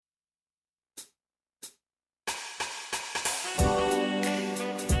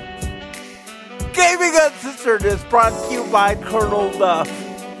Gaming Uncensored is brought to you by Colonel Duff.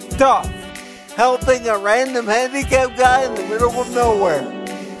 Duff, helping a random handicapped guy in the middle of nowhere.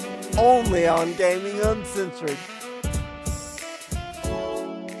 Only on Gaming Uncensored.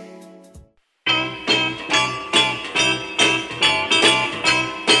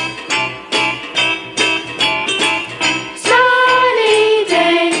 Sunny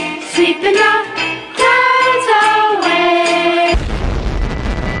day, sweeping the clouds away.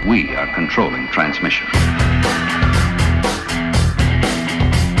 We are controlling transmission.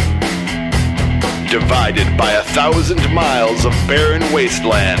 Divided by 1,000 miles of barren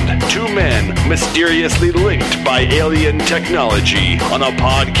wasteland, two men mysteriously linked by alien technology on a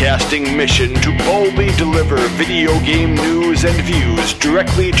podcasting mission to boldly deliver video game news and views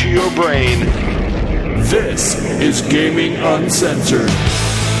directly to your brain. This is Gaming Uncensored.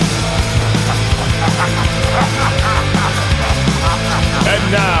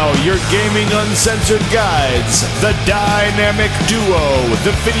 And now, your Gaming Uncensored guides, the dynamic duo,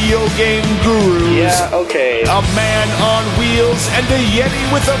 the video game gurus. Yeah, okay. A man on wheels and a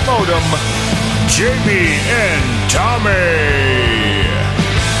Yeti with a modem, Jamie and Tommy.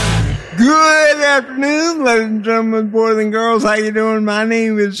 Good afternoon, ladies and gentlemen, boys and girls. How you doing? My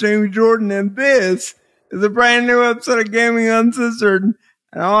name is Jamie Jordan, and this is a brand new episode of Gaming Uncensored.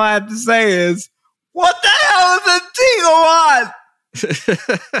 And all I have to say is, what the hell is a gigawatt?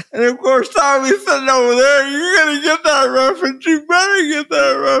 And of course, Tommy's sitting over there. You're going to get that reference. You better get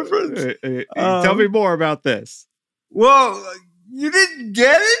that reference. Tell me more about this. Well, you didn't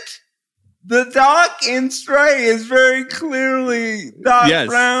get it? The Doc in Stray is very clearly Doc Yes,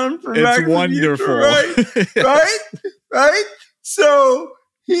 Brown from it's Back to the wonderful. Future, right? Right? So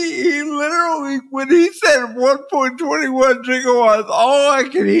he literally, when he said 1.21 gigawatts, all I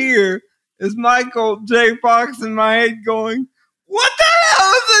could hear is Michael J. Fox in my head going, what the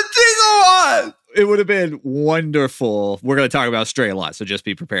hell is a gigawatt? It would have been wonderful. We're going to talk about Stray a lot, so just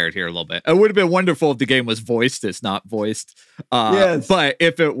be prepared here a little bit. It would have been wonderful if the game was voiced. It's not voiced. Yes. But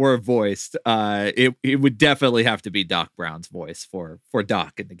if it were voiced, it would definitely have to be Doc Brown's voice for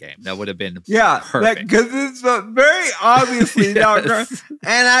Doc in the game. That would have been perfect. Because it's very obviously Doc Brown.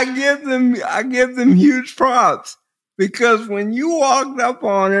 And I give them huge props. Because when you walked up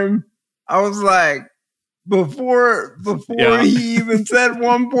on him, I was like, before he even said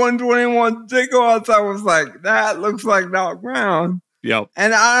 1.21 gigawatts, I was like, that looks like Doc Brown. Yep.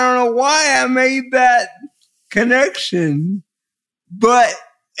 And I don't know why I made that connection,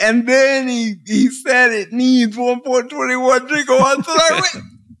 and then he said it needs 1.21 gigawatts, and I went,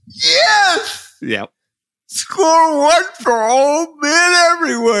 yes! Yep. Score one for old men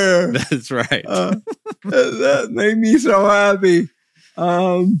everywhere. That's right. That made me so happy.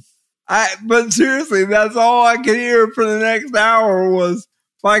 But seriously, that's all I could hear for the next hour was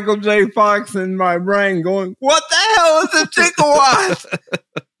Michael J. Fox in my brain going, what the hell is a gigawatt?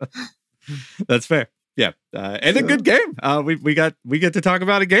 That's fair. Yeah. And a good game. We get to talk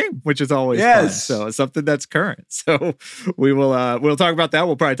about a game, which is always fun. So it's something that's current. So we'll talk about that.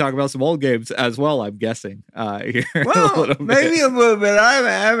 We'll probably talk about some old games as well, I'm guessing. Here well, maybe a little bit.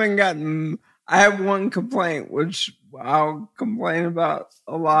 I have one complaint, which I'll complain about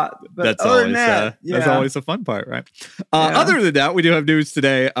a lot. But that's always a fun part, right? Other than that, we do have news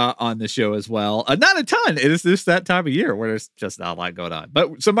today on the show as well. Not a ton. It is just that time of year where there's just not a lot going on.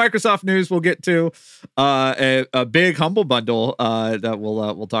 But some Microsoft news we'll get to. A big Humble Bundle that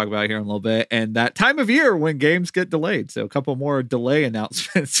we'll talk about here in a little bit. And that time of year when games get delayed. So a couple more delay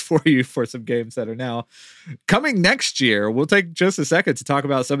announcements for you for some games that are now coming next year. We'll take just a second to talk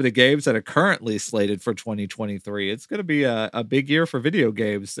about some of the games that are currently slated for 2023. It's going to be a big year for video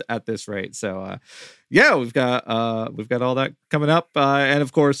games at this rate. So, we've got all that coming up. And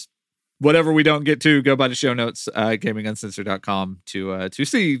of course, whatever we don't get to, go by the show notes, gaminguncensored.com to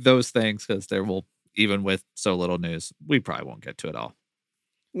see those things, because there will, even with so little news, we probably won't get to it all.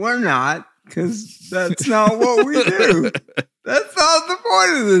 We're not, because that's not what we do. That's not the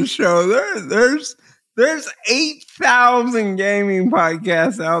point of the show. There's 8,000 gaming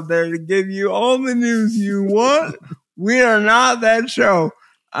podcasts out there to give you all the news you want. We are not that show.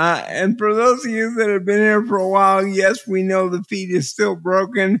 And for those of you that have been here for a while, yes, we know the feed is still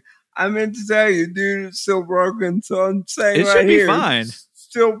broken. I meant to tell you, dude, it's still broken. So I'm saying it right should be here, fine. It's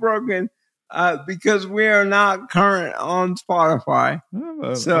still broken because we are not current on Spotify.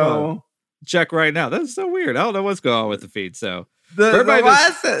 So check right now. That's so weird. I don't know what's going on with the feed. So the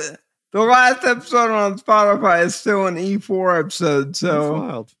The last episode on Spotify is still an E4 episode, so That's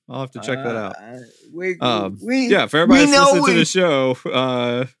wild. I'll have to check that out. Yeah, for everybody that's listening to the show,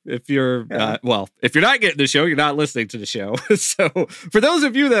 if you're if you're not getting the show, you're not listening to the show. So for those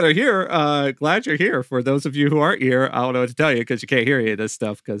of you that are here, glad you're here. For those of you who aren't here, I don't know what to tell you because you can't hear any of this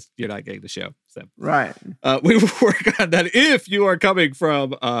stuff because you're not getting the show. So right, we will work on that. If you are coming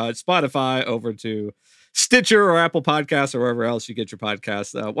from Spotify over to Stitcher or Apple Podcasts or wherever else you get your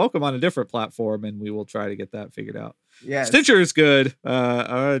podcasts, welcome on a different platform, and we will try to get that figured out. Yeah, Stitcher is good. I'm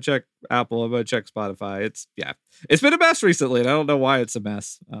gonna check Apple. I'm gonna check Spotify. It's been a mess recently, and I don't know why it's a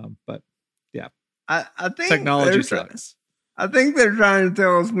mess. But yeah, I think technology sucks. I think they're trying to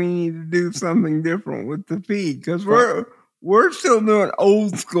tell us we need to do something different with the feed because we're still doing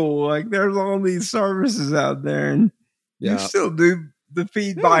old school. Like there's all these services out there, and you still do the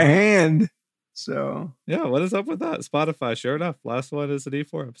feed by hand. So yeah, what is up with that? Spotify, sure enough, last one is an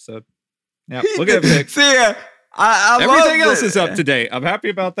E4 episode. Yeah, look at it. See, I everything else is up to date. I'm happy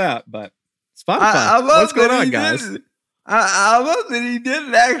about that, but Spotify, what's going on, guys? I love that he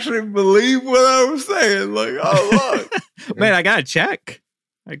didn't actually believe what I was saying. Like, oh look, man, I gotta check.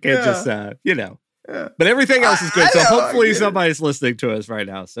 I can't just But everything else is good. So hopefully somebody's listening to us right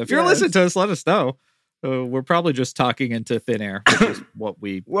now. So if you're listening to us, let us know. We're probably just talking into thin air, which is what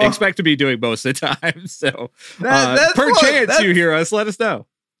we expect to be doing most of the time. So, perchance you hear us, let us know.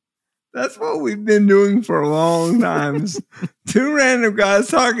 That's what we've been doing for a long time. Two random guys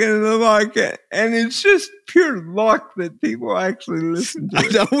talking in the mic, and it's just pure luck that people actually listen to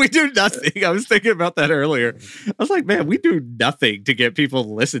it. No, we do nothing. I was thinking about that earlier. I was like, man, we do nothing to get people to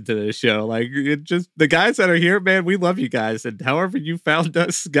listen to this show. Like, it just the guys that are here, man, we love you guys, and however you found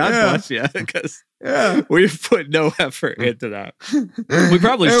us, God bless you, because we've put no effort into that. We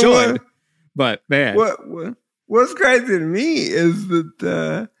probably should, but man, what's crazy to me is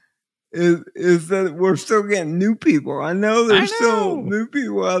that. Is that we're still getting new people. I know there's still new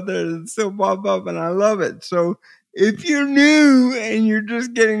people out there that still pop up, and I love it. So if you're new and you're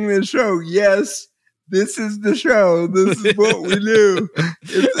just getting the show, yes, this is the show. This is what we do.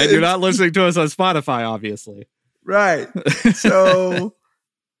 And you're not listening to us on Spotify, obviously. Right. So,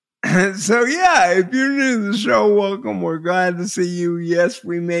 if you're new to the show, welcome. We're glad to see you. Yes,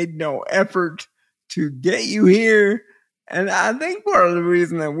 we made no effort to get you here. And I think part of the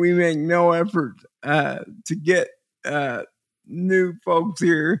reason that we make no effort to get new folks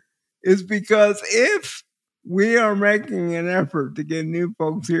here is because if we are making an effort to get new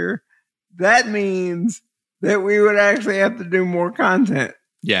folks here, that means that we would actually have to do more content.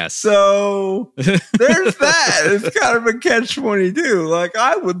 Yes. So there's that. It's kind of a catch-22. Like,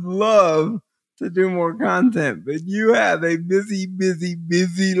 I would love to do more content, but you have a busy, busy,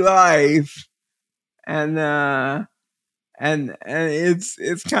 busy life. And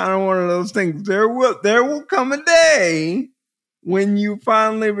it's kind of one of those things. There will come a day when you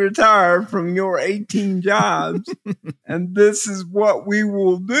finally retire from your 18 jobs, and this is what we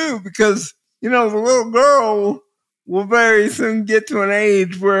will do because the little girl will very soon get to an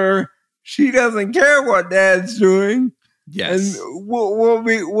age where she doesn't care what Dad's doing. Yes, and we'll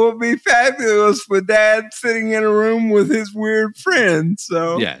be fabulous with Dad sitting in a room with his weird friends.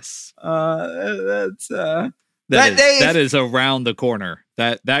 So yes, that's. That is around the corner.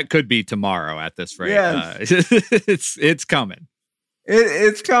 That could be tomorrow at this rate. Yes. It's coming.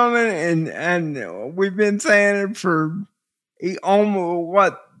 It's coming, and we've been saying it for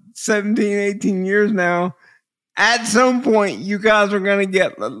almost 17, 18 years now. At some point, you guys are going to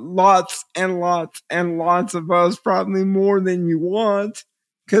get lots and lots and lots of us, probably more than you want,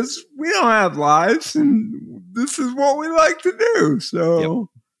 because we don't have lives, and this is what we like to do. So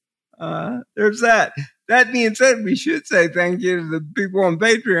there's that. That being said, we should say thank you to the people on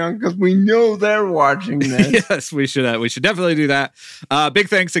Patreon because we know they're watching this. Yes, we should definitely do that. Big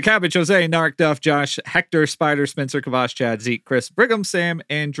thanks to Cabbage, Jose, Narc, Duff, Josh, Hector, Spider, Spencer, Kavash, Chad, Zeke, Chris, Brigham, Sam,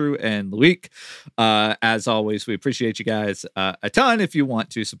 Andrew, and Luik. As always, we appreciate you guys a ton. If you want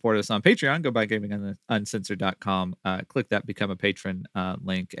to support us on Patreon, go by gaminguncensored.com. Click that Become a Patron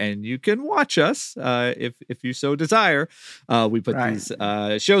link, and you can watch us if you so desire. We put these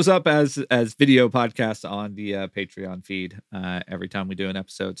shows up as video podcasts on the Patreon feed every time we do an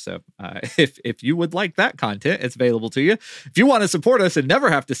episode. So if you would like that content, it's available to you. If you want to support us and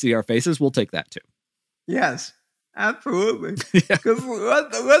never have to see our faces, we'll take that too. Yes, absolutely. Because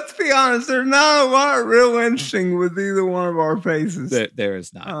let's be honest, there's not a lot real interesting with either one of our faces. There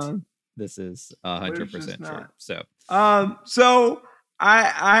is not. This is 100% true. So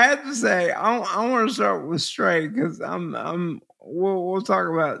I have to say I want to start with Stray because we'll talk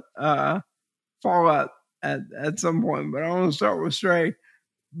about Fallout at some point, but I want to start with Stray.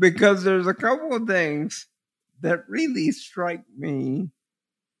 because there's a couple of things that really strike me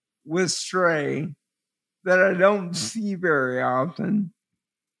with Stray that I don't see very often.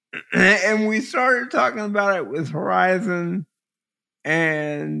 And we started talking about it with Horizon,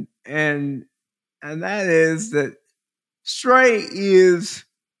 and that is that Stray is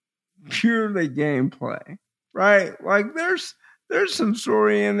purely gameplay, right? Like there's some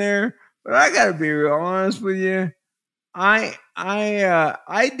story in there, but I gotta be real honest with you. I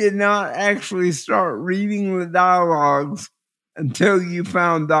did not actually start reading the dialogues until you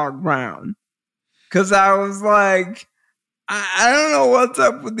found Doc Brown. Cause I was like, I don't know what's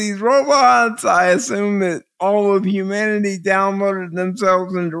up with these robots. I assume that all of humanity downloaded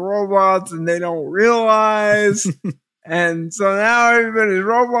themselves into robots and they don't realize. And so now everybody's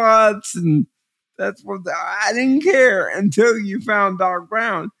robots, and that's what I didn't care until you found Doc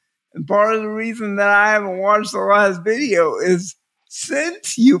Brown. And part of the reason that I haven't watched the last video is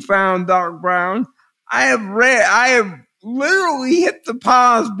since you found Doc Brown, I have literally hit the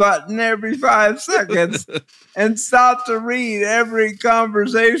pause button every 5 seconds and stopped to read every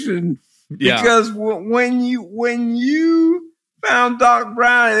conversation. Yeah. Because when you found Doc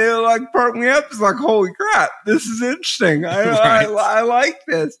Brown, it like perked me up. It's like, holy crap, this is interesting. I like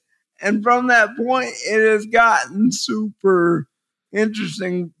this. And from that point, it has gotten super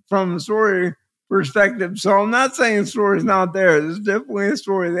interesting from a story perspective. So I'm not saying the story's not there. There's definitely a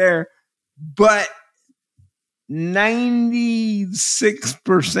story there. But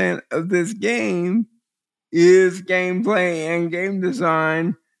 96% of this game is gameplay and game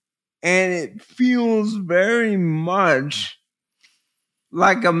design. And it feels very much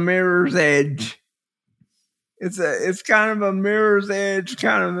like a Mirror's Edge. It's kind of a Mirror's Edge,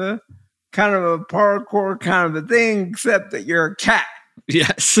 kind of a parkour kind of a thing, except that you're a cat.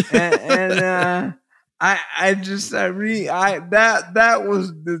 Yes. That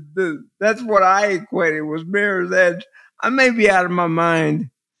was that's what I equated was Mirror's Edge. I may be out of my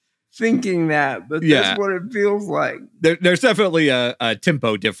mind thinking that, but that's what it feels like. There's definitely a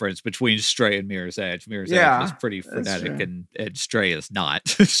tempo difference between Stray and Mirror's Edge. Mirror's Edge is pretty frenetic, and Stray is not.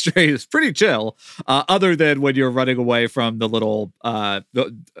 Stray is pretty chill, other than when you're running away from the little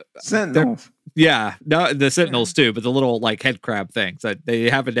Sentinels. Yeah, no, the Sentinels too, but the little like head crab things. They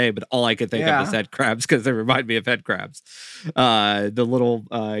have a name, but all I can think of is head crabs because they remind me of head crabs. The little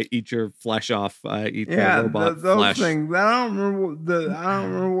eat your flesh off, eat the robot those flesh. Things. I don't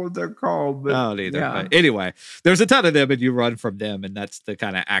remember what they're called. But, I don't either. Yeah. But anyway, there's a ton of them, and you run from them, and that's the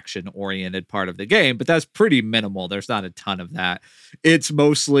kind of action-oriented part of the game. But that's pretty minimal. There's not a ton of that. It's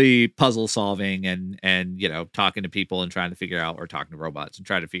mostly puzzle solving and talking to people and trying to figure out, or talking to robots and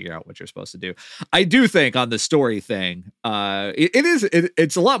trying to figure out what you're supposed to do. I do think on the story thing,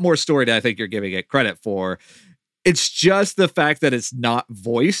 it's a lot more story than I think you're giving it credit for. It's just the fact that it's not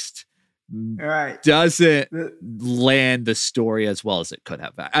voiced doesn't land the story as well as it could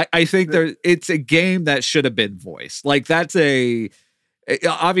have. I think it's a game that should have been voiced. Like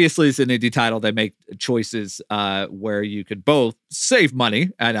obviously it's an indie title. They make choices where you could both save money,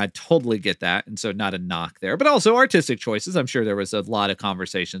 and I totally get that, and so not a knock there, but also artistic choices. I'm sure there was a lot of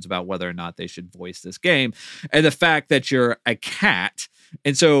conversations about whether or not they should voice this game, and the fact that you're a cat,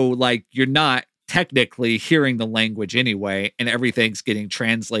 and so like you're not technically hearing the language anyway, and everything's getting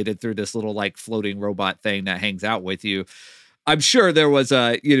translated through this little like floating robot thing that hangs out with you. I'm sure there was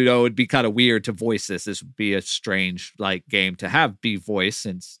it'd be kind of weird to voice this. This would be a strange like game to be voiced,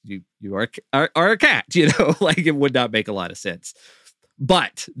 since you are a cat, like it would not make a lot of sense.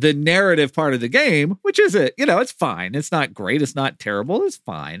 But the narrative part of the game, which is it's fine. It's not great. It's not terrible. It's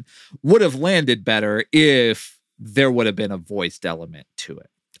fine. Would have landed better if there would have been a voiced element to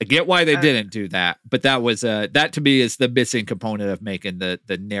it. I get why they didn't do that, but that was that to me is the missing component of making the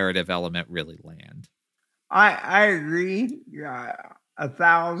narrative element really land. I agree,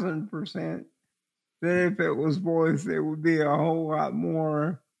 1,000% that if it was voiced, it would be a whole lot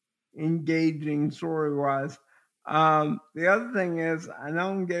more engaging story-wise. The other thing is, I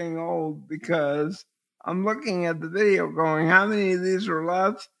know I'm getting old because I'm looking at the video going, how many of these are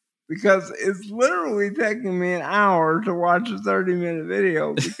left? Because it's literally taking me an hour to watch a 30-minute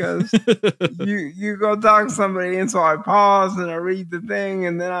video because you go talk to somebody, and so I pause and I read the thing,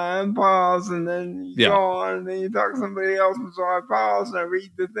 and then I unpause, and then you go on, and then you talk to somebody else, and so I pause and I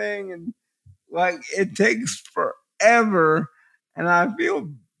read the thing, and like it takes forever, and I feel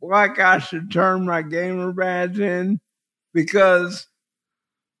like I should turn my gamer badge in because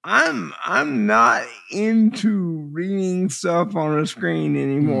I'm not into reading stuff on a screen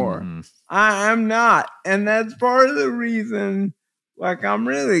anymore. I'm not. And that's part of the reason, like, I'm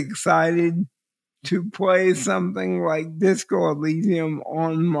really excited to play something like Disco Elysium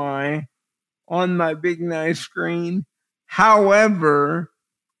on my big nice screen. However,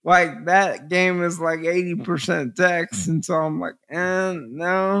 like that game is like 80% text, and so I'm like,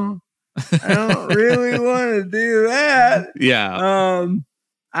 no, I don't really want to do that. Yeah.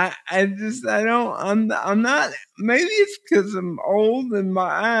 I'm not, maybe it's because I'm old and my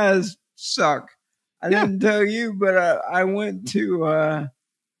eyes suck. I didn't tell you, but I went to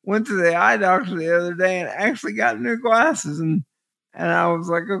the eye doctor the other day and actually got new glasses, and I was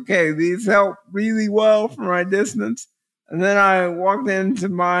like, okay, these help really well for my distance. And then I walked into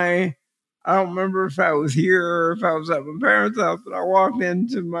I don't remember if I was here or if I was at my parents' house, but I walked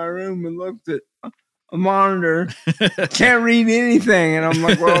into my room and looked at a monitor. Can't read anything. And I'm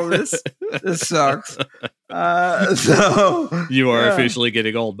like, well, this sucks. So you are officially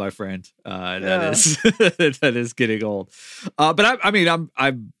getting old, my friend. That is getting old. But I'm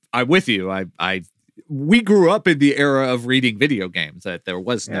with you. We grew up in the era of reading video games, that there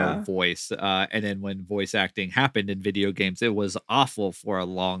was no voice. And then when voice acting happened in video games, it was awful for a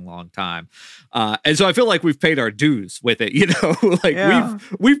long, long time. And so I feel like we've paid our dues with it,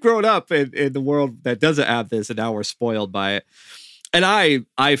 we've grown up in the world that doesn't have this, and now we're spoiled by it. And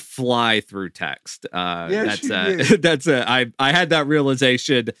I fly through text. I had that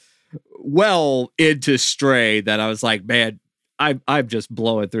realization well into Stray that I was like, man, I'm just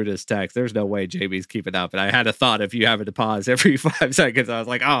blowing through this text. There's no way Jamie's keeping up. And I had a thought of you having to pause every 5 seconds. I was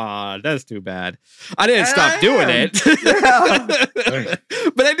like, that's too bad. I didn't stop doing it.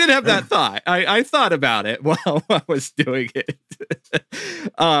 But I did have that thought. I thought about it while I was doing it.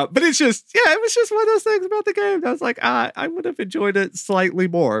 But it's just, it was just one of those things about the game. I was like, I would have enjoyed it slightly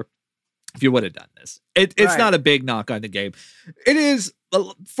more if you would have done this. It's not a big knock on the game. It is,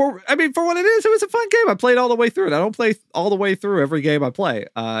 for what it is, it was a fun game. I played all the way through it. I don't play all the way through every game I play.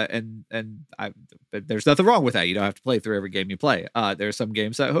 And there's nothing wrong with that. You don't have to play through every game you play. There's some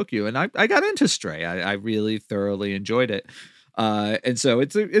games that hook you, and I got into Stray. I really thoroughly enjoyed it. And so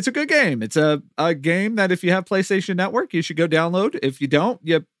it's a good game. It's a game that if you have PlayStation Network, you should go download. If you don't,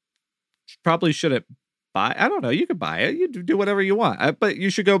 you probably shouldn't buy. I don't know. You can buy it. You do whatever you want, but you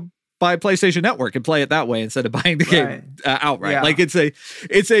should go buy PlayStation Network and play it that way instead of buying the game outright. Yeah. Like it's a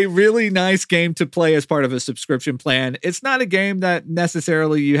really nice game to play as part of a subscription plan. It's not a game that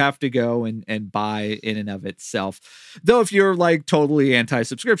necessarily you have to go and buy in and of itself. Though if you're like totally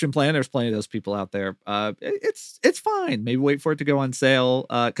anti-subscription plan, there's plenty of those people out there. It's fine. Maybe wait for it to go on sale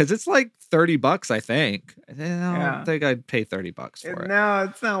because it's like $30, I think. I don't think I'd pay $30 for it. No,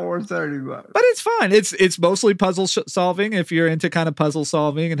 it's not worth $30. But it's fine. It's mostly puzzle solving. If you're into kind of puzzle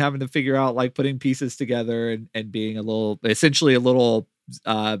solving and having to figure out like putting pieces together and being essentially a little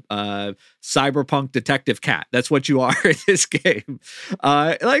cyberpunk detective cat. That's what you are in this game.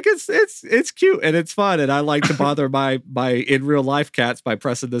 It's cute and it's fun, and I like to bother my in real life cats by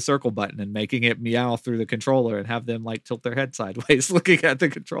pressing the circle button and making it meow through the controller and have them like tilt their head sideways looking at the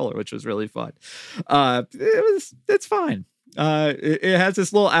controller, which was really fun. It's fine. It has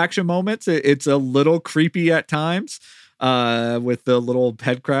this little action moments. It's a little creepy at times. With the little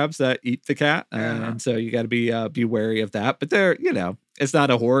head crabs that eat the cat. And so you got to be wary of that. But it's not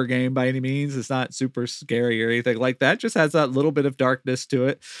a horror game by any means. It's not super scary or anything like that. It just has that little bit of darkness to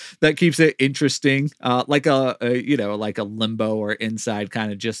it that keeps it interesting. Like a Limbo or Inside,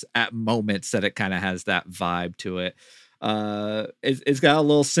 kind of just at moments that it kind of has that vibe to it. It's got a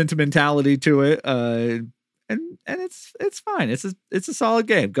little sentimentality to it. And it's fine. It's a solid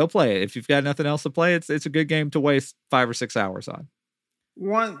game. Go play it. If you've got nothing else to play, it's a good game to waste 5 or 6 hours on.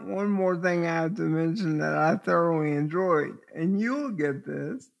 One more thing I have to mention that I thoroughly enjoyed, and you'll get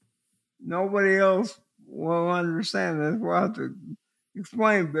this. Nobody else will understand this. We'll have to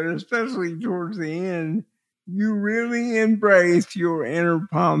explain, but especially towards the end, you really embraced your inner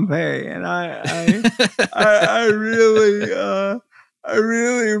Pompeii, and I really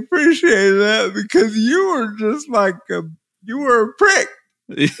appreciate that, because you were just like you were a prick.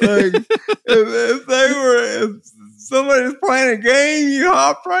 Like if somebody's playing a game, you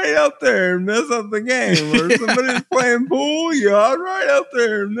hop right out there and mess up the game. Or somebody's playing pool, you hop right out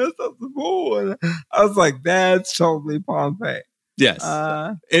there and mess up the pool. And I was like, that's totally Pompeii. Yes.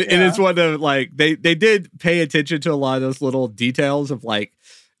 And it's one of like they did pay attention to a lot of those little details of like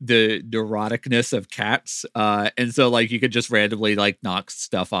the neuroticness of cats. And so like you could just randomly like knock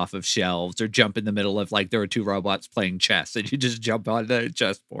stuff off of shelves or jump in the middle of like there are two robots playing chess and you just jump on the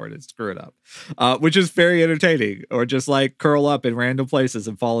chessboard and screw it up, which is very entertaining. Or just like curl up in random places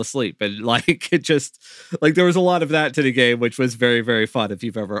and fall asleep. And like it just like there was a lot of that to the game, which was very, very fun. If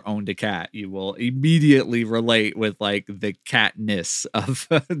you've ever owned a cat, you will immediately relate with like the catness of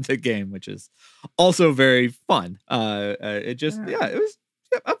the game, which is also very fun. It was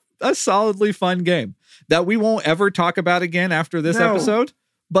a solidly fun game that we won't ever talk about again after this episode,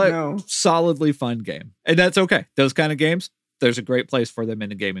 but solidly fun game. And that's okay. Those kind of games, there's a great place for them in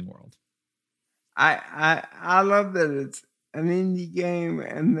the gaming world. I love that it's an indie game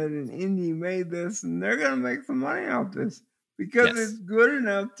and that an indie made this and they're going to make some money off this because it's good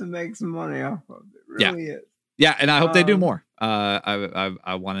enough to make some money off of it. It really is. Yeah. And I hope they do more.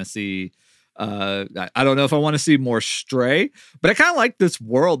 I want to see, I don't know if I want to see more Stray, but I kind of like this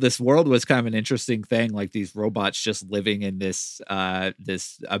world. This world was kind of an interesting thing. Like these robots just living in this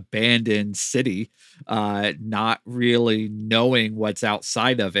abandoned city, not really knowing what's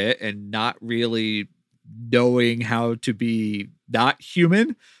outside of it and not really knowing how to be not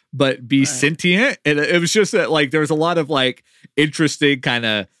human, but be sentient. And it was just that like, there was a lot of like interesting kind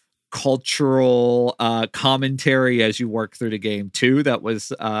of cultural commentary as you work through the game too. That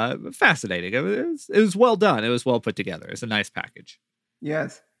was fascinating. It was well done. It was well put together. It's a nice package.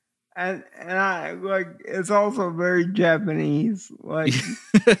 Yes. And I like it's also very Japanese. Like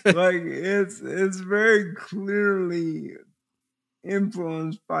like it's very clearly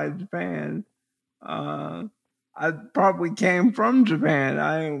influenced by Japan. I probably came from Japan.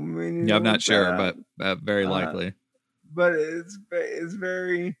 I'm not sure, but very likely. But it's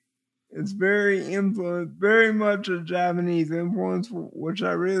very influenced, very much a Japanese influence, which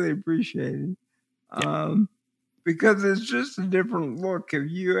I really appreciated. Because it's just a different look.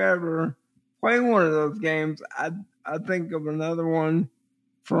 If you ever play one of those games, I think of another one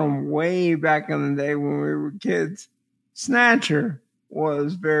from way back in the day when we were kids. Snatcher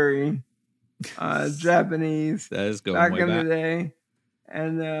was very Japanese. That is going back way in back. the day.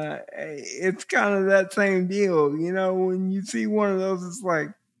 And it's kind of that same deal. You know, when you see one of those, it's like,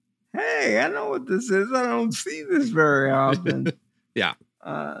 hey, I know what this is. I don't see this very often. Yeah.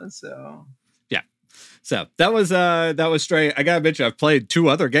 So that was Stray. I gotta mention, I've played two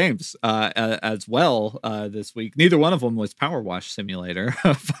other games as well this week. Neither one of them was Power Wash Simulator,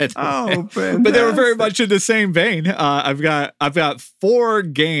 but they were very much in the same vein. I've got 4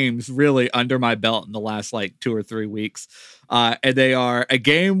 games really under my belt in the last like 2 or 3 weeks, and they are a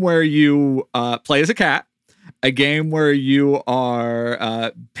game where you play as a cat. A game where you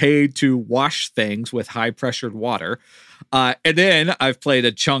are paid to wash things with high pressured water. And then I've played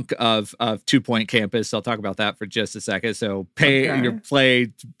a chunk of 2 Point Campus. I'll talk about that for just a second. So you're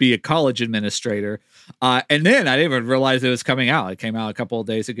played to be a college administrator. And then I didn't even realize it was coming out. It came out a couple of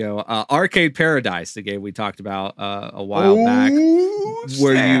days ago. Arcade Paradise, the game we talked about a while back,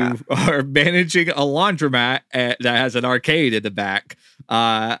 where you are managing a laundromat that has an arcade in the back.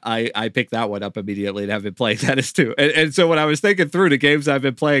 I picked that one up immediately and have been playing that as too. And so when I was thinking through the games I've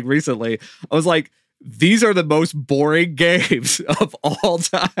been playing recently, I was like, these are the most boring games of all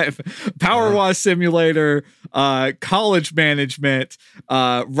time. Power Wash Simulator, college management,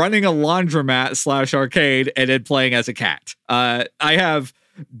 running a laundromat / arcade, and then playing as a cat. I have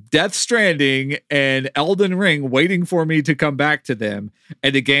Death Stranding and Elden Ring waiting for me to come back to them.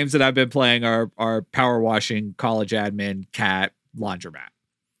 And the games that I've been playing are power washing, college admin, cat, laundromat.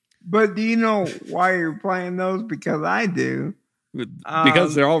 But do you know why you're playing those? Because I do.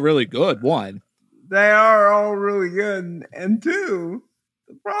 Because they're all really good, one. They are all really good. And 2,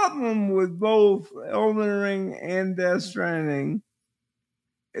 the problem with both Elden Ring and Death Stranding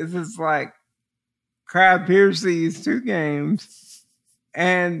is it's like, crap, here's these 2 games.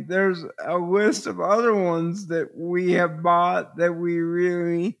 And there's a list of other ones that we have bought that we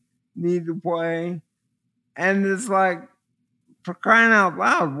really need to play. And it's like, for crying out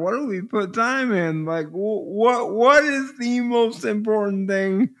loud, what do we put time in? Like, what is the most important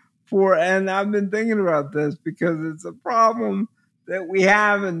thing for? And I've been thinking about this because it's a problem that we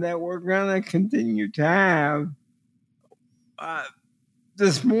have and that we're going to continue to have.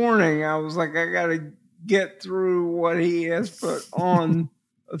 This morning, I was like, I got to get through what he has put on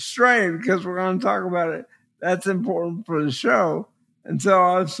of Stray because we're going to talk about it. That's important for the show. And so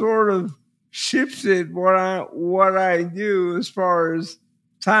I've sort of shifted what I do as far as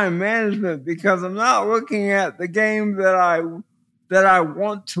time management because I'm not looking at the game that I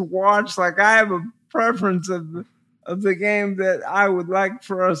want to watch. Like I have a preference of the game that I would like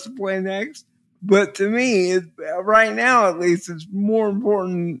for us to play next. But to me, right now at least, it's more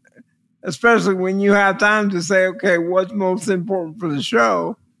important, especially when you have time to say, okay, what's most important for the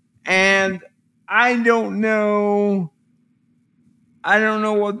show? And I don't know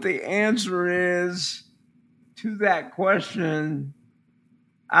what the answer is to that question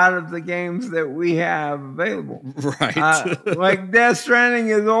out of the games that we have available. Right. Like Death Stranding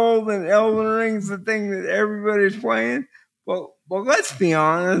is old and Elden Ring's the thing that everybody's playing. But let's be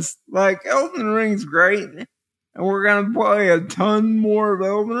honest, like Elden Ring's great and we're going to play a ton more of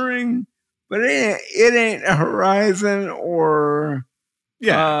Elden Ring, but it ain't a Horizon or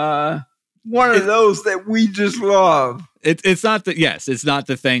one of those that we just love. It's not it's not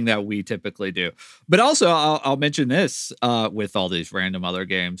the thing that we typically do. But also, I'll mention this with all these random other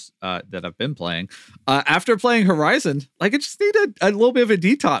games that I've been playing. After playing Horizon, like I just need a little bit of a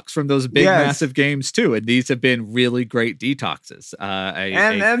detox from those big, massive games too. And these have been really great detoxes.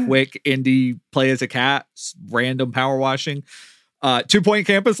 A quick indie play as a cat, random power washing. 2 Point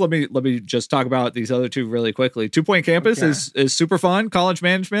Campus. Let me just talk about these other two really quickly. 2 Point Campus is super fun. College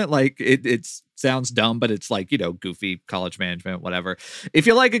management, like it sounds dumb, but it's like, goofy college management, whatever. If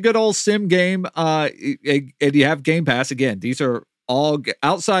you like a good old sim game, and you have Game Pass, again, these are all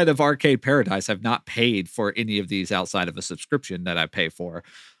outside of Arcade Paradise. I've not paid for any of these outside of a subscription that I pay for.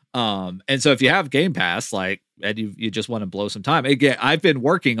 And so if you have Game Pass, and you just want to blow some time, again, I've been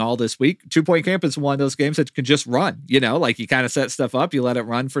working all this week. 2 Point Campus is one of those games that can just run, like you kind of set stuff up, you let it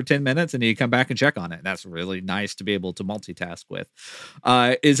run for 10 minutes and then you come back and check on it. And that's really nice to be able to multitask with.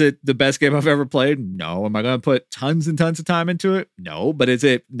 Is it the best game I've ever played? No. Am I going to put tons and tons of time into it? No. But is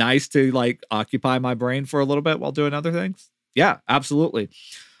it nice to occupy my brain for a little bit while doing other things? Yeah, absolutely.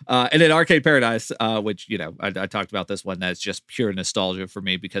 And in Arcade Paradise, which, I talked about this one, that's just pure nostalgia for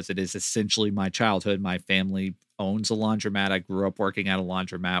me because it is essentially my childhood. My family owns a laundromat. I grew up working at a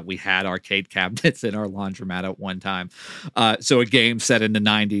laundromat. We had arcade cabinets in our laundromat at one time. So a game set in the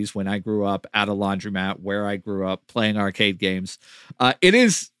 90s when I grew up at a laundromat where I grew up playing arcade games. It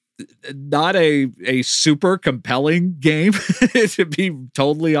is not a super compelling game to be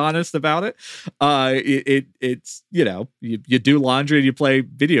totally honest about it. It's you do laundry and you play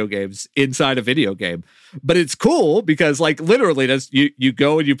video games inside a video game, but it's cool because literally that's you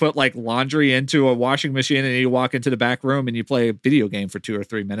go and you put laundry into a washing machine and you walk into the back room and you play a video game for 2 or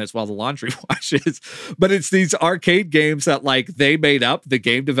 3 minutes while the laundry washes. But it's these arcade games that they made up, the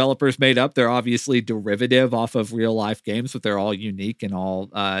game developers made up. They're obviously derivative off of real life games, but they're all unique and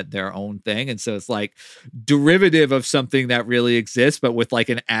all their own thing. And so it's derivative of something that really exists, but with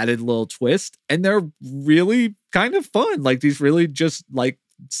an added little twist. And they're really kind of fun. These really just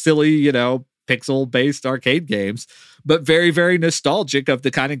silly, pixel based arcade games, but very, very nostalgic of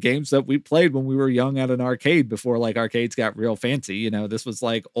the kind of games that we played when we were young at an arcade before arcades got real fancy. This was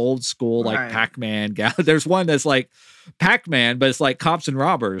old school, Pac-Man. There's one that's Pac-Man, but it's cops and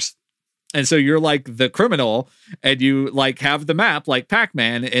robbers. And so you're the criminal and you have the map like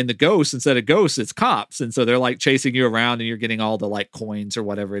Pac-Man, and the ghosts, instead of ghosts, it's cops. And so they're chasing you around and you're getting all the coins or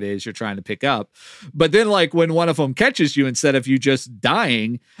whatever it is you're trying to pick up. But then when one of them catches you, instead of you just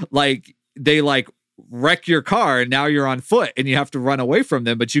dying, they wreck your car and now you're on foot and you have to run away from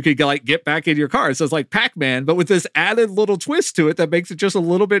them, but you could get back in your car. So it's Pac-Man, but with this added little twist to it that makes it just a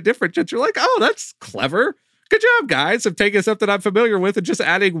little bit different. That you're oh, that's clever. Good job, guys, of taking something I'm familiar with and just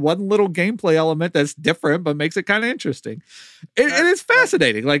adding one little gameplay element that's different, but makes it kind of interesting. It is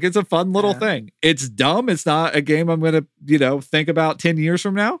fascinating. It's a fun little thing. It's dumb. It's not a game I'm going to, think about 10 years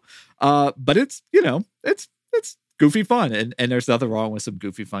from now. But it's, it's goofy fun. And there's nothing wrong with some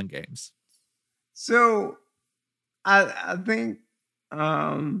goofy fun games. So I think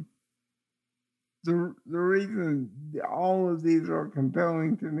the reason all of these are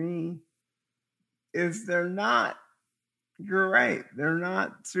compelling to me is you're right. They're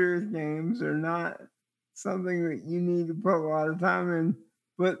not serious games. They're not something that you need to put a lot of time in.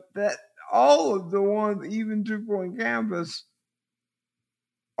 But that all of the ones, even 2 Point Campus,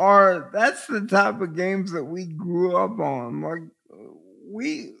 that's the type of games that we grew up on.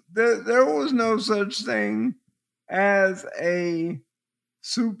 There was no such thing as a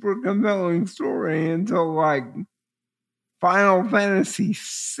super compelling story until Final Fantasy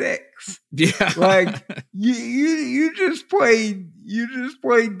VI. Yeah. You just played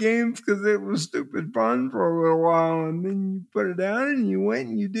games because it was stupid fun for a little while, and then you put it down and you went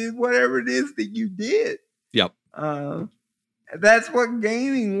and you did whatever it is that you did. Yep. That's what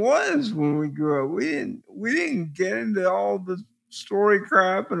gaming was when we grew up. We didn't get into all the story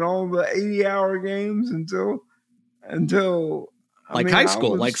crap and all the 80-hour games until like high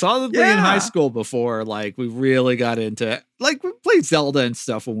school, like solidly in high school before like we really got into, like we played Zelda and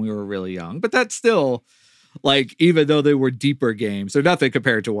stuff when we were really young, but that's still like, even though they were deeper games, they're nothing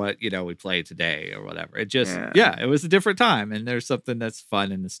compared to what, we play today or whatever. It just, it was a different time, and there's something that's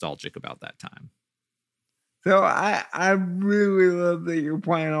fun and nostalgic about that time. So I really love that you're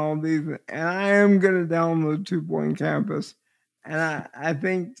playing all these, and I am going to download 2 Point Campus, and I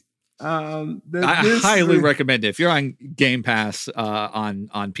think I highly recommend it if you're on Game Pass on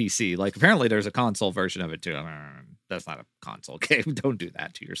PC. Like, apparently there's a console version of it too. That's not a console game. Don't do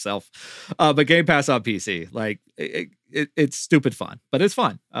that to yourself. But Game Pass on PC, like it's stupid fun, but it's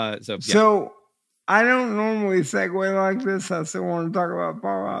fun. So I don't normally segue like this. I still want to talk about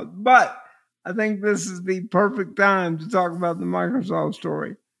Fallout, but I think this is the perfect time to talk about the Microsoft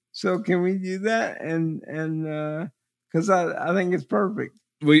story. So can we do that? And because I think it's perfect.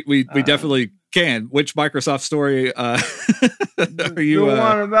 We definitely can. Which Microsoft story are you?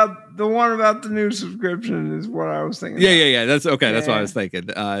 The one about the new subscription is what I was thinking. Yeah. That's okay. Yeah. That's what I was thinking.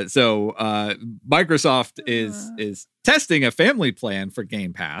 So Microsoft is testing a family plan for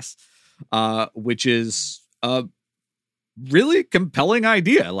Game Pass, which is a really compelling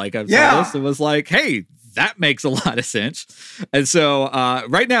idea. Like I've said this, it was like, hey, that makes a lot of sense. And so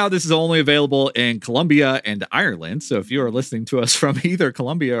right now, this is only available in Colombia and Ireland. So if you are listening to us from either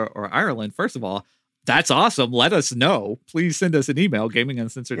Colombia or Ireland, first of all, that's awesome. Let us know. Please send us an email,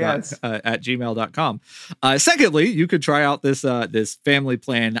 gaminguncensored at gmail.com. Secondly, you could try out this family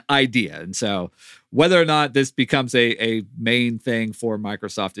plan idea. And so whether or not this becomes a main thing for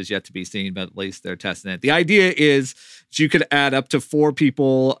Microsoft is yet to be seen, but at least they're testing it. The idea is that you could add up to 4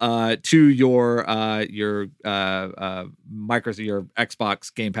 people to your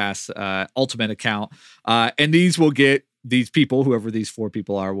Xbox Game Pass Ultimate account, and these people, whoever these 4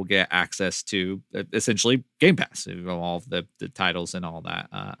 people are, will get access to essentially Game Pass, all of the titles and all that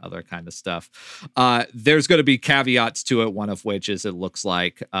other kind of stuff. There's going to be caveats to it, one of which is it looks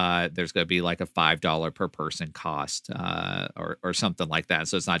like there's going to be like a $5 per person cost or something like that.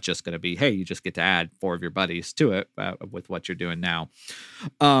 So it's not just going to be, hey, you just get to add 4 of your buddies to it with what you're doing now.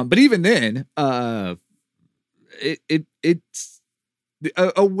 But even then, it's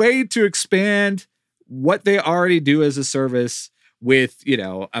a way to expand what they already do as a service with,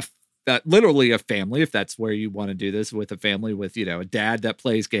 literally a family, if that's where you want to do this, with a family with, a dad that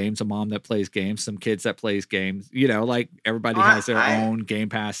plays games, a mom that plays games, some kids that plays games, like everybody has their own Game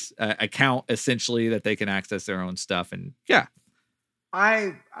Pass account essentially that they can access their own stuff. And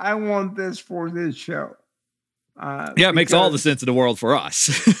I want this for this show. It makes all the sense in the world for us.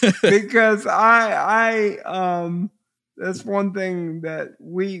 Because I that's one thing that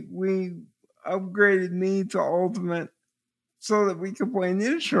we upgraded me to Ultimate so that we could play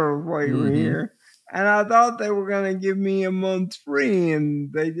Ninja Turtles while you were here. And I thought they were going to give me a month free,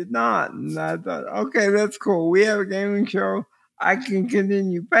 and they did not. And I thought, okay, that's cool. We have a gaming show. I can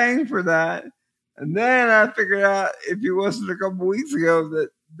continue paying for that. And then I figured out, if you listened a couple weeks ago,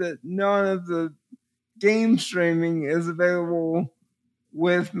 that none of the game streaming is available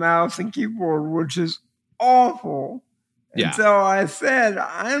with mouse and keyboard, which is awful. And so I said,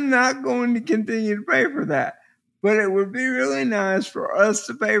 I'm not going to continue to pay for that. But it would be really nice for us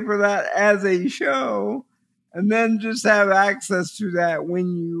to pay for that as a show and then just have access to that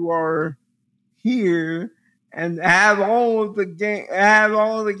when you are here and have all of the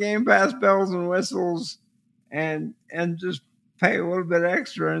Game Pass bells and whistles and just pay a little bit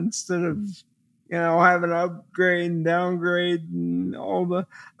extra instead of, having upgrade and downgrade and all the,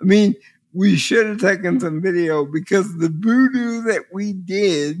 we should have taken some video because the voodoo that we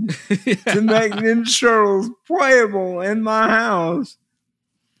did to make Ninja Turtles playable in my house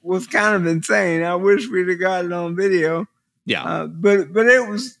was kind of insane. I wish we'd have got it on video. Yeah. But it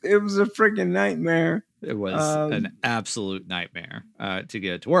was a freaking nightmare. It was an absolute nightmare to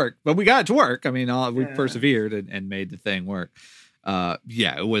get it to work. But we got it to work. We persevered and made the thing work.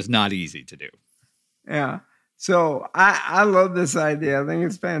 It was not easy to do. Yeah. So I love this idea. I think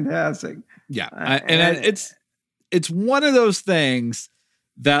it's fantastic. Yeah. It's one of those things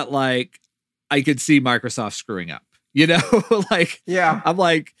that like I could see Microsoft screwing up, I'm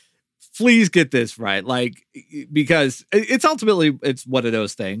like, please get this right. Like, because it's one of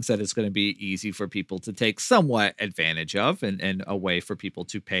those things that it's going to be easy for people to take somewhat advantage of and a way for people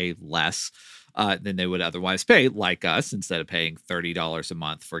to pay less than they would otherwise pay, like us. Instead of paying $30 a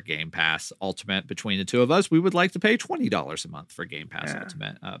month for Game Pass Ultimate between the two of us, we would like to pay $20 a month for Game Pass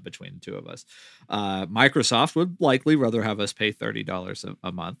Ultimate between the two of us. Microsoft would likely rather have us pay $30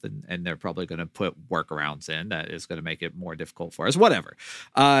 a month, and they're probably going to put workarounds in that is going to make it more difficult for us. Whatever.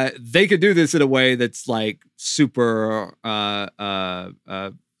 they could do this in a way that's like super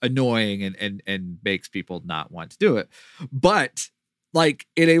annoying and makes people not want to do it. But like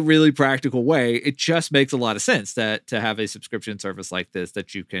in a really practical way, it just makes a lot of sense that to have a subscription service like this,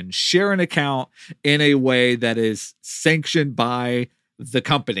 that you can share an account in a way that is sanctioned by the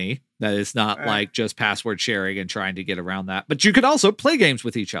company, that is not like just password sharing and trying to get around that. But you can also play games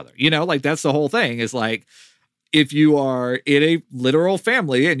with each other, like that's the whole thing, is like, if you are in a literal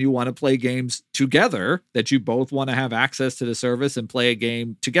family and you want to play games together, that you both want to have access to the service and play a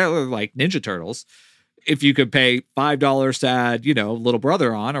game together, like Ninja Turtles, if you could pay $5 to add, little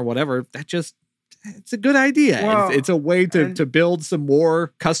brother on or whatever, it's a good idea. Well, it's a way to build some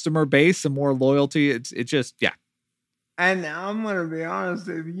more customer base, some more loyalty. It's just, yeah. And I'm going to be honest,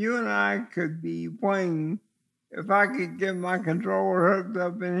 if you and I could be playing, if I could get my controller hooked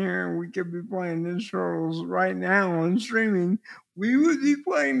up in here and we could be playing Ninja Turtles right now on streaming, we would be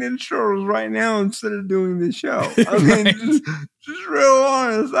playing Ninja Turtles right now instead of doing the show. I mean, just real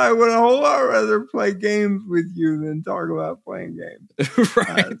honest, I would a whole lot rather play games with you than talk about playing games.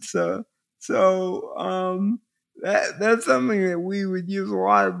 Right. That's something that we would use a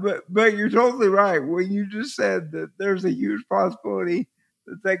lot. But you're totally right. When you just said that there's a huge possibility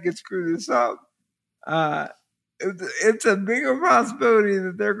that they could screw this up. It's a bigger possibility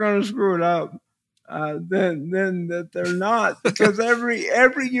that they're going to screw it up than that they're not, because every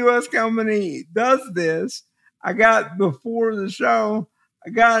U.S. company does this. I got before the show, I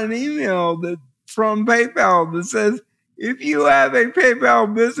got an email from PayPal that says, if you have a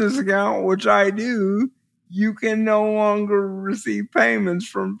PayPal business account, which I do, you can no longer receive payments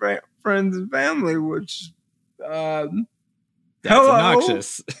from friends and family, which that's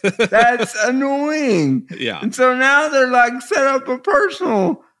obnoxious. That's annoying. Yeah. And so now they're like, set up a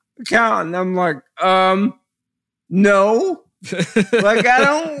personal account. And I'm like, no. Like, I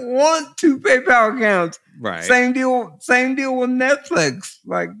don't want two PayPal accounts. Right. Same deal with Netflix.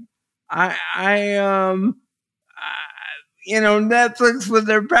 Like, Netflix with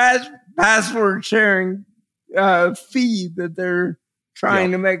their password sharing feed that they're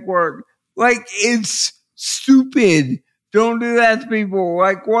trying to make work. Like, it's stupid. Don't do that to people.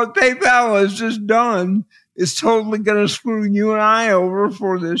 Like, what PayPal has just done is totally going to screw you and I over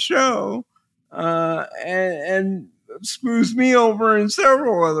for this show, and screws me over in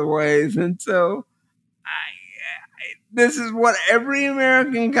several other ways. And so, this is what every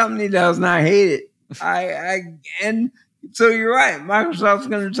American company does, and I hate it. And so you're right. Microsoft's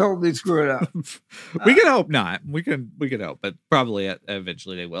going to totally screw it up. We can hope not. We can hope, but probably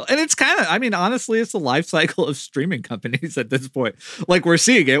eventually they will. And it's kind of, honestly, it's the life cycle of streaming companies at this point. Like, we're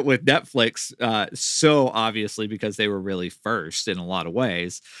seeing it with Netflix, so obviously, because they were really first in a lot of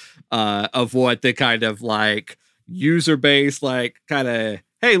ways, of what the kind of like user base, like kind of,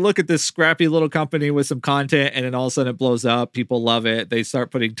 hey, look at this scrappy little company with some content, and then all of a sudden it blows up. People love it. They start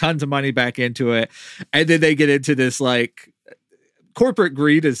putting tons of money back into it. And then they get into this, like, corporate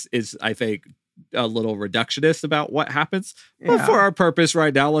greed is I think, a little reductionist about what happens. Yeah. But for our purpose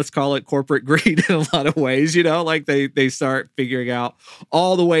right now, let's call it corporate greed in a lot of ways. Like they start figuring out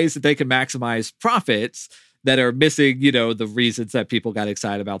all the ways that they can maximize profits that are missing, the reasons that people got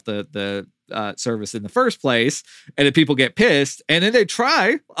excited about the service in the first place. And then people get pissed, and then they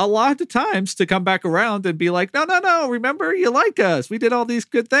try a lot of times to come back around and be like, no, remember, you like us, we did all these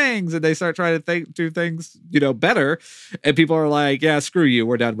good things. And they start trying to do things, better. And people are like, yeah, screw you,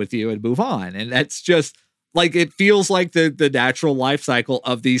 we're done with you, and move on. And that's just like, it feels like the natural life cycle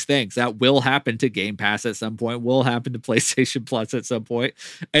of these things that will happen to Game Pass at some point, will happen to PlayStation Plus at some point,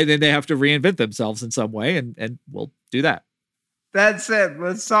 and then they have to reinvent themselves in some way, and we'll do that. That said,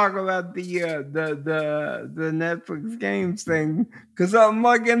 let's talk about the Netflix games thing, because I'm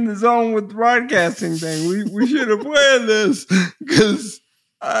like in the zone with the broadcasting thing. We should have planned this, because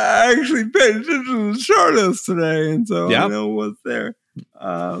I actually paid attention to the chart list today, and so I know what's there.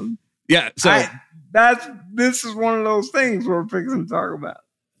 This is one of those things we're fixing to talk about.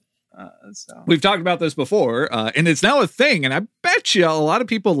 We've talked about this before, and it's now a thing. And I bet you a lot of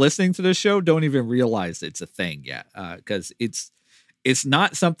people listening to this show don't even realize it's a thing yet, because it's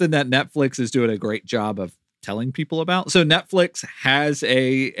not something that Netflix is doing a great job of telling people about. So Netflix has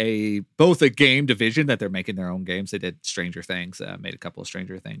both a game division that they're making their own games. They did Stranger Things, made a couple of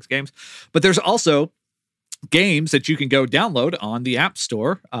Stranger Things games, but there's also games that you can go download on the App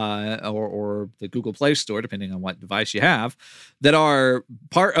Store or the Google Play Store, depending on what device you have, that are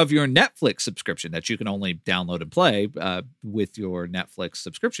part of your Netflix subscription that you can only download and play with your Netflix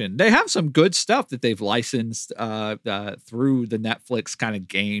subscription. They have some good stuff that they've licensed through the Netflix kind of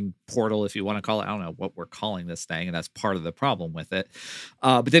game portal, if you want to call it. I don't know what we're calling this thing, and that's part of the problem with it.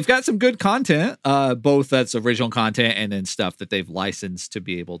 But they've got some good content, both that's original content and then stuff that they've licensed to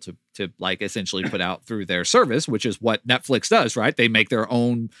be able to like essentially put out through their service, which is what Netflix does, right? They make their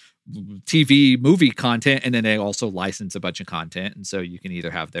own TV movie content, and then they also license a bunch of content. And so you can either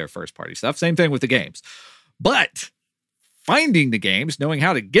have their first party stuff. Same thing with the games. But finding the games, knowing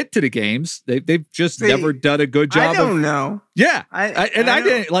how to get to the games, they've just never done a good job. I don't know. Yeah. I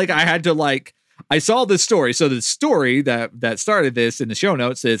didn't like, I had to like, I saw this story. So the story that started this in the show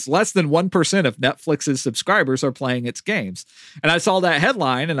notes is less than 1% of Netflix's subscribers are playing its games. And I saw that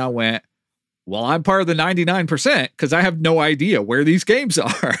headline and I went, well, I'm part of the 99% because I have no idea where these games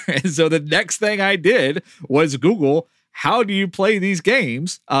are. And so the next thing I did was Google, how do you play these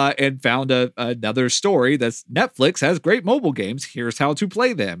games? And found another story that's Netflix has great mobile games. Here's how to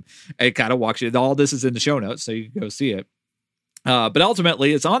play them. It kind of walks you. All this is in the show notes, so you can go see it. But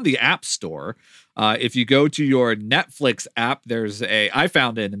ultimately, it's on the App Store. If you go to your Netflix app, I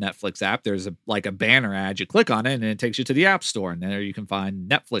found it in the Netflix app, there's a banner ad. You click on it and it takes you to the App Store. And there you can find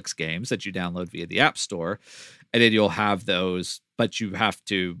Netflix games that you download via the App Store. And then you'll have those, but you have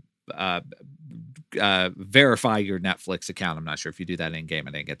to verify your Netflix account. I'm not sure if you do that in game.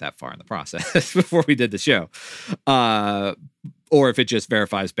 I didn't get that far in the process before we did the show. Or if it just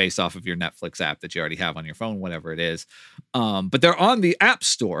verifies based off of your Netflix app that you already have on your phone, whatever it is. But they're on the App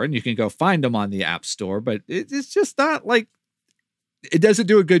Store and you can go find them on the App Store, but it's just not like, it doesn't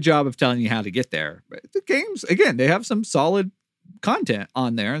do a good job of telling you how to get there. But the games, again, they have some solid content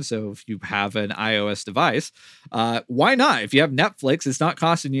on there. And so if you have an iOS device, why not? If you have Netflix, it's not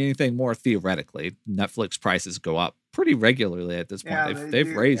costing you anything more theoretically. Netflix prices go up pretty regularly at this point. Yeah,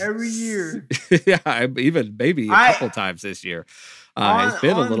 they've raised every year. Yeah, even maybe a couple times this year. It's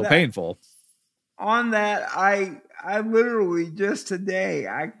been a little painful. On that, I literally just today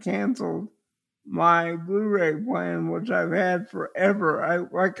I canceled my Blu-ray plan, which I've had forever.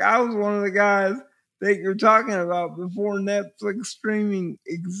 I was one of the guys that you're talking about before Netflix streaming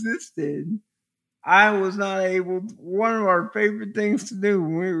existed. I was not able. One of our favorite things to do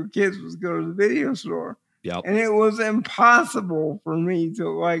when we were kids was go to the video store. Yep. And it was impossible for me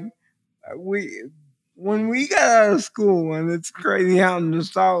to when we got out of school, and it's crazy how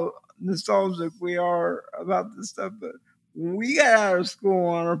nostalgic we are about this stuff, but when we got out of school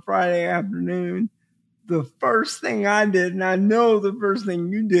on a Friday afternoon, the first thing I did, and I know the first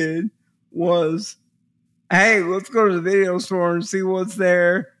thing you did, was, hey, let's go to the video store and see what's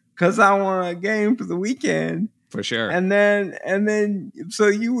there, because I want a game for the weekend. For sure. And then so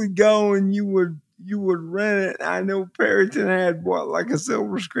you would go and you would rent it. I know Perryton had a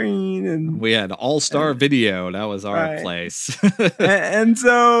silver screen, and we had All-Star Video. That was our place. and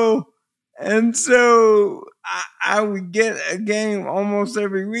so I would get a game almost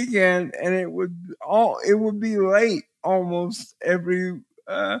every weekend, and it would be late almost every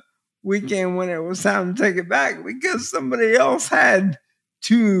weekend when it was time to take it back because somebody else had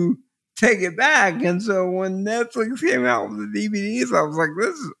to take it back. And so when Netflix came out with the DVDs, I was like,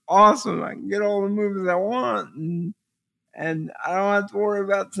 this is awesome. I can get all the movies I want and I don't have to worry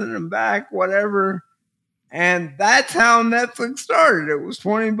about sending them back, whatever. And that's how Netflix started. It was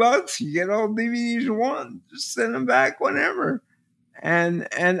 $20. You get all the DVDs you want, just send them back whenever. And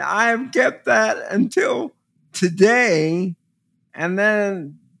I've kept that until today. And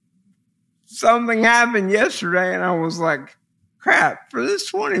then something happened yesterday and I was like, crap, for this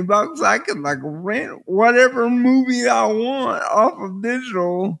 $20, I could rent whatever movie I want off of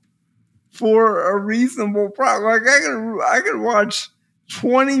digital for a reasonable price. I could watch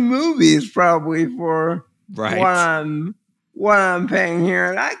 20 movies probably for what I'm paying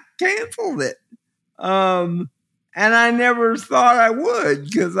here, and I canceled it. And I never thought I would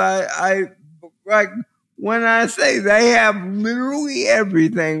because I when I say they have literally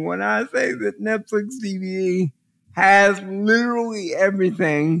everything. When I say that Netflix DVD has literally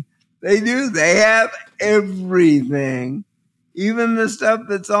everything. They do. They have everything. Even the stuff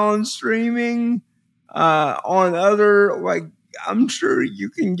that's on streaming, on other, I'm sure you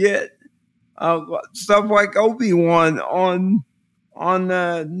can get stuff like Obi-Wan on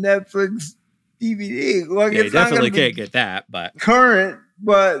Netflix DVD. You definitely can't get that, but current,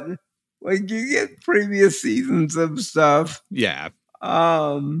 but you get previous seasons of stuff. Yeah.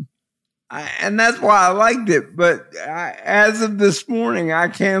 And that's why I liked it. But as of this morning, I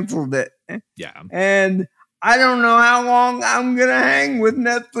canceled it. Yeah. And I don't know how long I'm going to hang with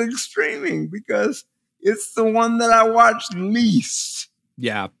Netflix streaming because it's the one that I watch least.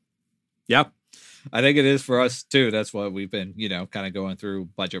 Yeah. Yep. I think it is for us too. That's what we've been, kind of going through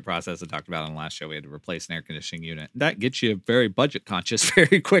budget process and talked about on the last show. We had to replace an air conditioning unit. That gets you very budget conscious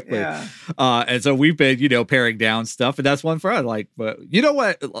very quickly. Yeah. And so we've been, paring down stuff, and that's one for us. Like, but you know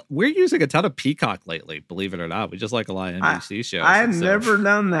what? We're using a ton of Peacock lately, believe it or not. We just like a lot of NBC shows. I've never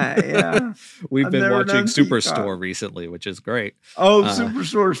done that. Yeah. We've been watching Superstore recently, which is great. Oh,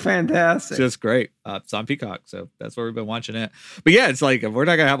 Superstore is fantastic. Just great. It's on Peacock. So that's where we've been watching it. But yeah, it's like, if we're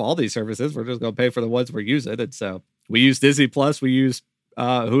not going to have all these services, we're just going to pay for the ones we're using. And so we use Disney Plus, we use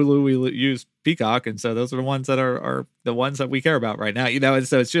Hulu, we use Peacock, and so those are the ones that are the ones that we care about right now. And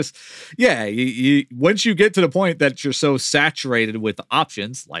so it's just, yeah, you once you get to the point that you're so saturated with the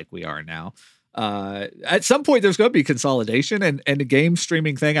options like we are now, at some point there's going to be consolidation, and the game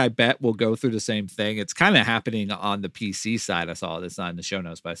streaming thing, I bet, will go through the same thing. It's kind of happening on the PC side. I saw this not in the show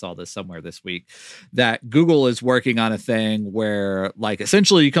notes, but I saw this somewhere this week that Google is working on a thing where, like,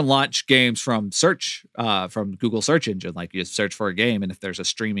 essentially you can launch games from search, from Google search engine. Like, you search for a game, and if there's a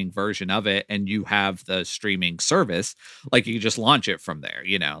streaming version of it and you have the streaming service, like, you can just launch it from there.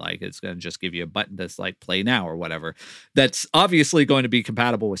 Like, it's going to just give you a button that's like play now or whatever. That's obviously going to be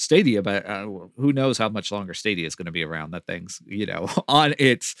compatible with Stadia, but who knows how much longer Stadia is going to be around. That thing's, on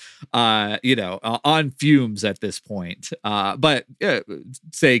its, on fumes at this point. But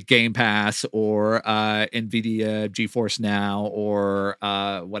say Game Pass or NVIDIA GeForce Now or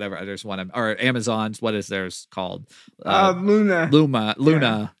whatever. There's one, or Amazon's, what is theirs called? Luna.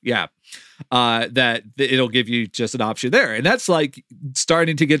 Yeah. That it'll give you just an option there. And that's like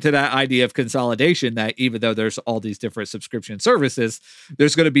starting to get to that idea of consolidation, that even though there's all these different subscription services,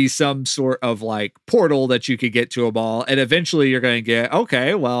 there's going to be some sort of like portal that you could get to them all. And eventually you're going to get,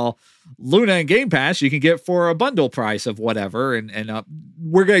 okay, well, Luna and Game Pass, you can get for a bundle price of whatever. And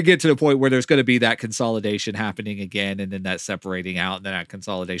we're going to get to the point where there's going to be that consolidation happening again. And then that separating out, and then that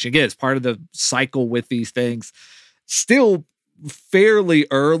consolidation. Again, it's part of the cycle with these things. Still fairly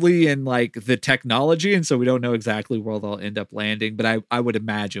early in like the technology, and so we don't know exactly where they'll end up landing, but I would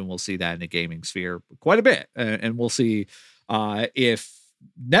imagine we'll see that in the gaming sphere quite a bit, and we'll see if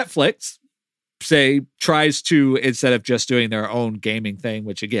Netflix, say, tries to, instead of just doing their own gaming thing,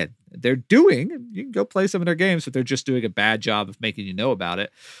 which again they're doing, you can go play some of their games, but they're just doing a bad job of making you know about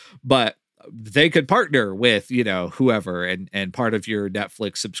it, but they could partner with, whoever, and part of your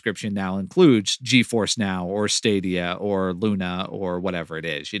Netflix subscription now includes GeForce Now or Stadia or Luna or whatever it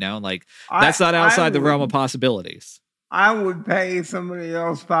is, like that's not outside the realm of possibilities. I would pay somebody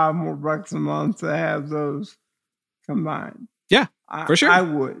else $5 more a month to have those combined. Yeah, for sure. I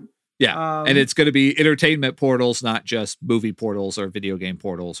would. Yeah. And it's going to be entertainment portals, not just movie portals or video game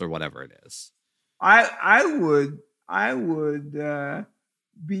portals or whatever it is. I would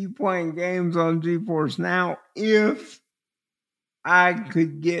be playing games on GeForce Now if I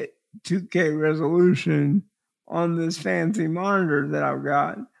could get 2K resolution on this fancy monitor that I've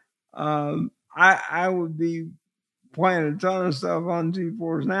got. I would be playing a ton of stuff on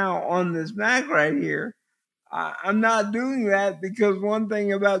GeForce Now on this Mac right here. I'm not doing that because one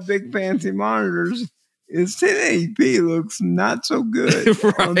thing about big fancy monitors is 1080p looks not so good.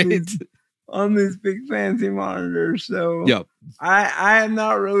 Right. On these big fancy monitors. So yep. I am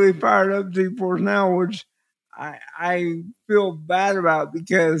not really fired up GeForce Now, which I feel bad about,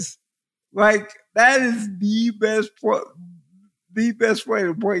 because like that is the best way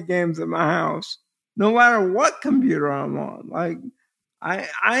to play games at my house, no matter what computer I'm on. Like I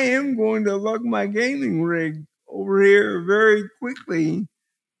am going to lug my gaming rig over here very quickly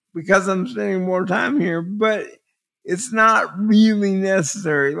because I'm spending more time here, but it's not really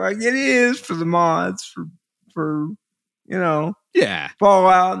necessary. Like it is for the mods, for yeah,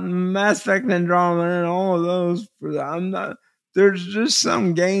 Fallout and Mass Effect Andromeda and all of those. There's just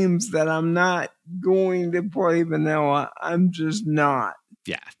some games that I'm not going to play vanilla. I'm just not.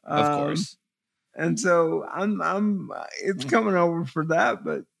 Yeah, of course. And so it's coming over for that,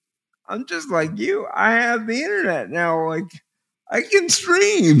 but I'm just like you. I have the internet now. Like I can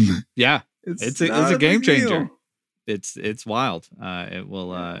stream. Yeah, it's a game changer. It's wild.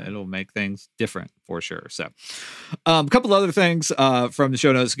 It'll make things different for sure. So, a couple other things from the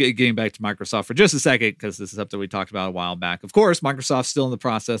show notes. Getting back to Microsoft for just a second, because this is something we talked about a while back. Of course, Microsoft's still in the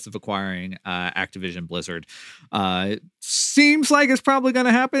process of acquiring Activision Blizzard. Seems like it's probably going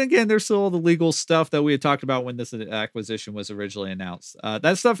to happen. Again, there's still all the legal stuff that we had talked about when this acquisition was originally announced.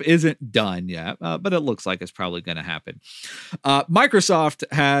 That stuff isn't done yet, but it looks like it's probably going to happen. Microsoft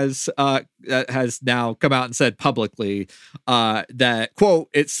has now come out and said publicly that, quote,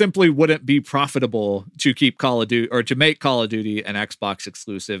 it simply wouldn't be profitable people to keep Call of Duty or to make Call of Duty an Xbox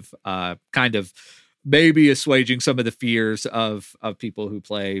exclusive, kind of maybe assuaging some of the fears of people who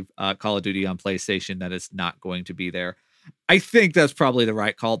play Call of Duty on PlayStation that it's not going to be there. I think that's probably the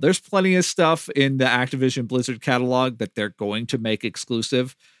right call. There's plenty of stuff in the Activision Blizzard catalog that they're going to make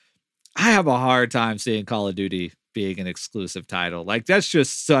exclusive. I have a hard time seeing Call of Duty being an exclusive title. Like, that's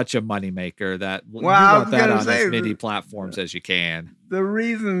just such a moneymaker that you want that on as many platforms as you can. The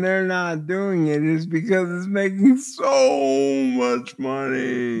reason they're not doing it is because it's making so much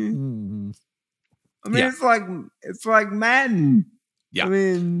money. Mm-hmm. I mean, it's like Madden. Yeah. I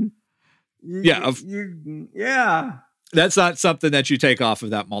mean, that's not something that you take off of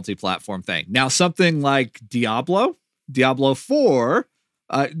that multi-platform thing. Now, something like Diablo 4,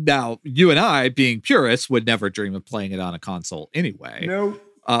 now you and I, being purists, would never dream of playing it on a console anyway. Nope.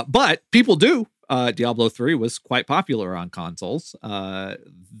 But people do. Diablo 3 was quite popular on consoles.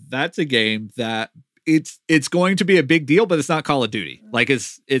 That's a game that it's going to be a big deal, but it's not Call of Duty. Like,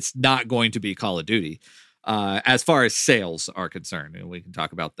 it's not going to be Call of Duty. As far as sales are concerned, and we can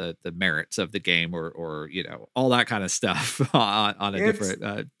talk about the merits of the game or all that kind of stuff on a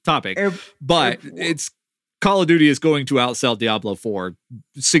different topic. But it's Call of Duty is going to outsell Diablo 4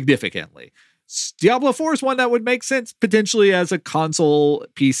 significantly. Diablo 4 is one that would make sense potentially as a console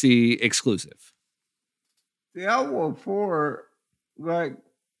PC exclusive. Diablo 4, like,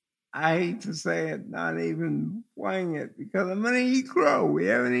 I hate to say it, not even playing it because I'm gonna eat crow. We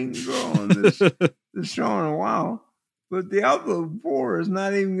haven't eaten crow on this show in a while. But Diablo 4 is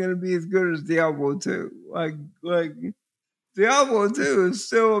not even gonna be as good as Diablo 2. Like Diablo 2 is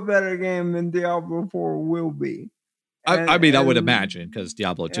still a better game than Diablo 4 will be. I would imagine, because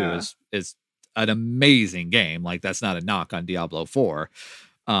Diablo 2 is an amazing game. Like, that's not a knock on Diablo 4.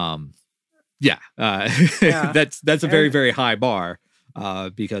 That's a very, very high bar.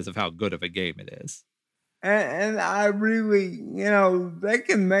 Because of how good of a game it is. And I really, they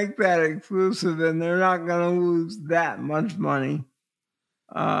can make that exclusive and they're not going to lose that much money.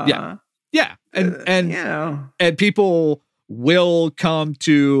 And people will come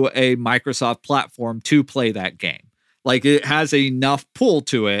to a Microsoft platform to play that game. Like, it has enough pull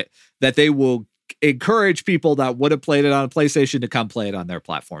to it that they will encourage people that would have played it on a PlayStation to come play it on their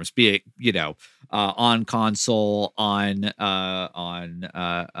platforms, be it, on console, on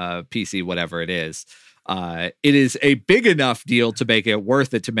PC, whatever it is. It is a big enough deal to make it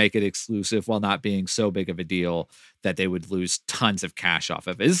worth it to make it exclusive while not being so big of a deal that they would lose tons of cash off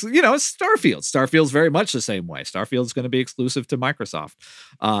of it. It's Starfield. Starfield's very much the same way. Starfield's going to be exclusive to Microsoft.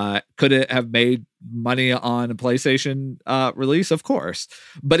 Could it have made money on a PlayStation release? Of course.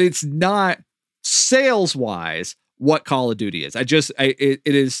 But it's not sales wise what Call of Duty is. It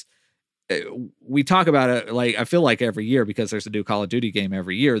is. We talk about it, like, I feel like every year, because there's a new Call of Duty game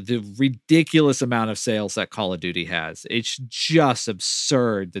every year, the ridiculous amount of sales that Call of Duty has. It's just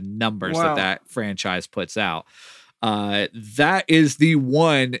absurd, the numbers that franchise puts out. That is the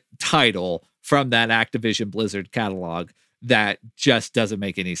one title from that Activision Blizzard catalog that just doesn't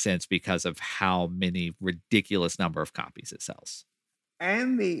make any sense because of how many ridiculous number of copies it sells.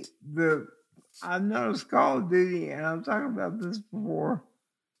 And I've noticed Call of Duty, and I'm talking about this before,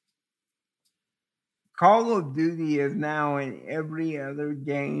 Call of Duty is now in every other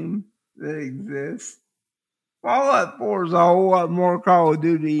game that exists. Fallout 4 is a whole lot more Call of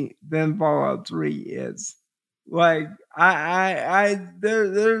Duty than Fallout 3 is. Like, there's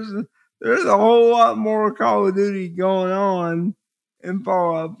a whole lot more Call of Duty going on in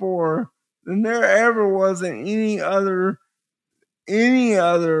Fallout 4 than there ever was in any other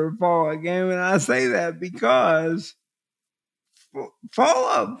Fallout game. And I say that because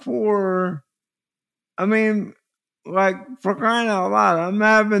Fallout 4, I mean, like, for crying out loud, I'm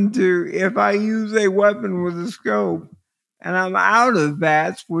having to, if I use a weapon with a scope and I'm out of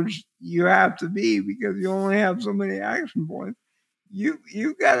VATS, which you have to be because you only have so many action points, you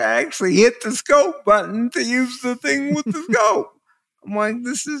got to actually hit the scope button to use the thing with the scope. I'm like,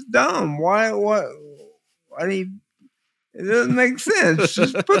 this is dumb. Why do you, it doesn't make sense.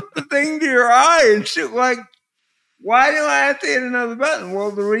 Just put the thing to your eye and shoot. Like, why do I have to hit another button?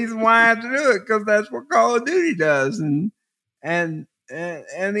 Well, the reason why I have to do it because that's what Call of Duty does, and the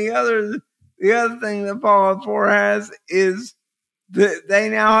other thing that Fallout 4 has is that they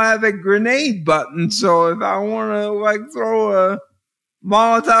now have a grenade button. So if I want to, like, throw a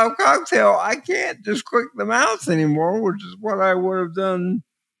Molotov cocktail, I can't just click the mouse anymore, which is what I would have done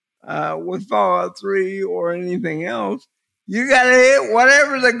with Fallout 3 or anything else. You got to hit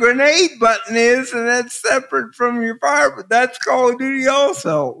whatever the grenade button is, and that's separate from your fire. But that's Call of Duty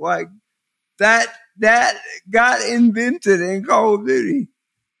also. Like, that got invented in Call of Duty.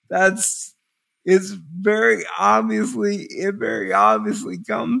 That's it very obviously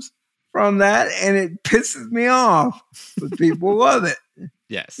comes from that, and it pisses me off. But people love it.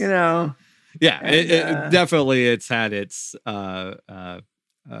 Yes. Yeah, and, it definitely it's had its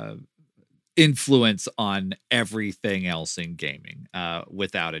influence on everything else in gaming,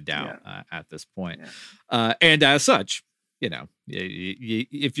 without a doubt, at this point. And as such,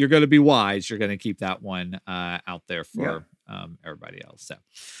 if you're going to be wise, you're going to keep that one out there for everybody else.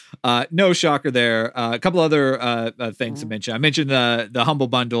 So no shocker there. A couple other things to mention. I mentioned the Humble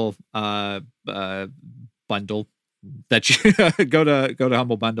Bundle bundle that you go to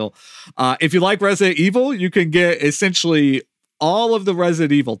Humble Bundle. If you like Resident Evil, you can get essentially all of the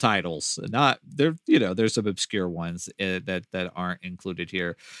Resident Evil titles. Not there, there's some obscure ones that aren't included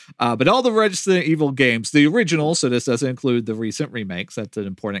here, but all the Resident Evil games, the originals. So this doesn't include the recent remakes. That's an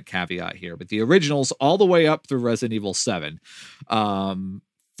important caveat here. But the originals, all the way up through Resident Evil 7, for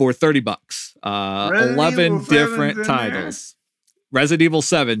 $30. 11 different titles. Resident Evil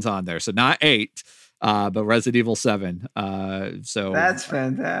 7's on there, so not 8. But Resident Evil 7. So that's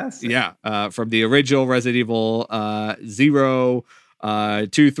fantastic. Yeah. From the original Resident Evil 0,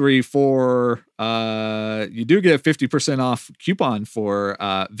 2, 3, 4. You do get a 50% off coupon for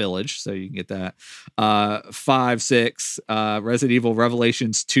Village, so you can get that. 5, 6, Resident Evil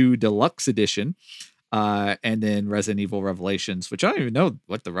Revelations 2 Deluxe Edition. And then Resident Evil Revelations, which I don't even know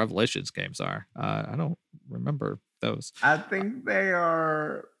what the Revelations games are. I don't remember those. I think they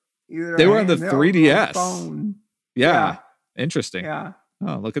are. They were on the 3DS. Yeah. Interesting. Yeah.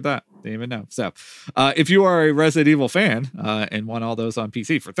 Oh, look at that. Didn't even know. So, if you are a Resident Evil fan and want all those on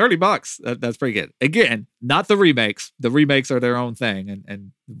PC for $30, that's pretty good. Again, not the remakes. The remakes are their own thing,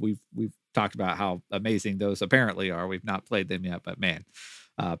 and we've talked about how amazing those apparently are. We've not played them yet, but man,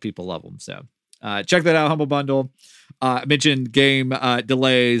 people love them. So, check that out, Humble Bundle. I mentioned game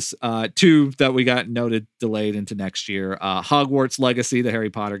delays, 2 that we got noted delayed into next year. Hogwarts Legacy, the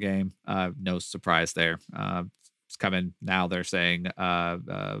Harry Potter game. No surprise there. It's coming now, they're saying,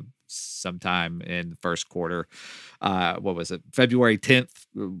 sometime in the first quarter. What was it? February 10th.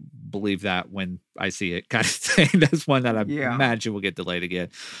 Believe that when I see it, kind of thing. That's one that I imagine will get delayed again.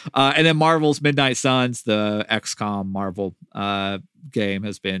 And then Marvel's Midnight Suns, the XCOM Marvel game,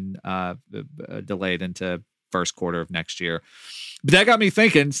 has been delayed into first quarter of next year. But that got me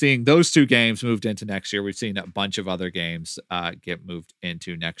thinking, seeing those 2 games moved into next year. We've seen a bunch of other games get moved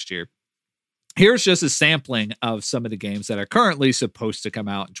into next year. Here's just a sampling of some of the games that are currently supposed to come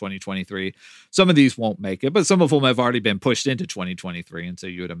out in 2023. Some of these won't make it, but some of them have already been pushed into 2023. And so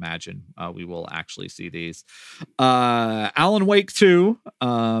you would imagine we will actually see these. Alan Wake 2.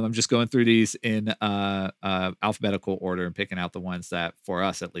 I'm just going through these in alphabetical order and picking out the ones that, for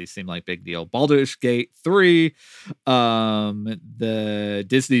us at least, seem like big deal. Baldur's Gate 3. The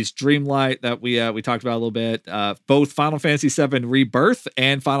Disney's Dreamlight that we talked about a little bit. Both Final Fantasy VII Rebirth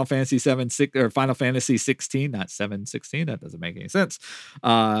and Final Fantasy Final Fantasy 16, not 716. That doesn't make any sense.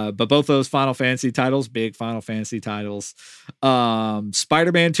 But both those Final Fantasy titles, big Final Fantasy titles.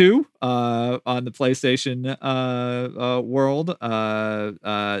 Spider-Man 2 on the PlayStation world.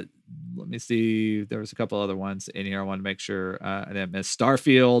 Let me see. There was a couple other ones in here. I want to make sure I didn't miss.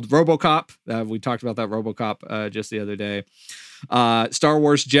 Starfield, RoboCop. We talked about that RoboCop just the other day. Star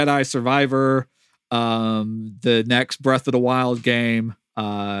Wars Jedi Survivor. The next Breath of the Wild game.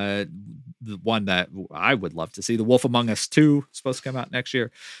 The one that I would love to see, The Wolf Among Us 2, supposed to come out next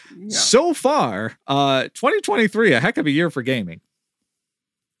year. Yeah. So far, 2023, a heck of a year for gaming.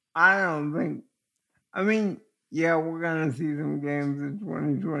 I mean, we're going to see some games in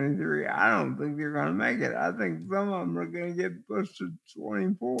 2023. I don't think they're going to make it. I think some of them are going to get pushed to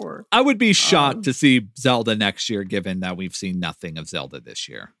 24. I would be shocked to see Zelda next year, given that we've seen nothing of Zelda this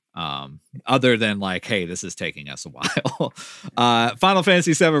year. Other than like, hey, this is taking us a while. Final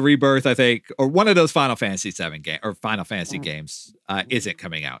Fantasy VII Rebirth, I think, or one of those Final Fantasy VII Final Fantasy games isn't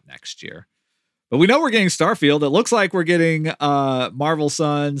coming out next year. But we know we're getting Starfield. It looks like we're getting Marvel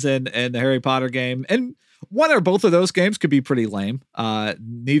Suns and the Harry Potter game. And one or both of those games could be pretty lame.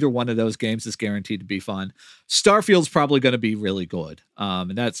 Neither one of those games is guaranteed to be fun. Starfield's probably going to be really good.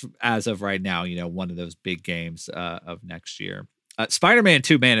 And that's, as of right now, one of those big games of next year. Spider-Man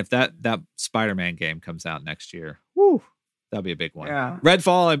 2, man, if that Spider-Man game comes out next year, whoo, that'll be a big one. Yeah.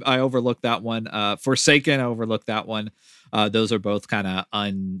 Redfall, I overlooked that one. Forsaken, I overlooked that one. Those are both kind of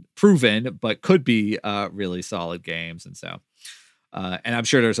unproven, but could be really solid games. And so, and I'm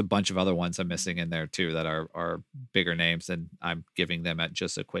sure there's a bunch of other ones I'm missing in there too that are bigger names, and I'm giving them at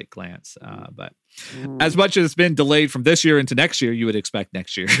just a quick glance. But as much as it's been delayed from this year into next year, you would expect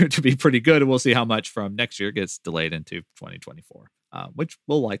next year to be pretty good. And we'll see how much from next year gets delayed into 2024, which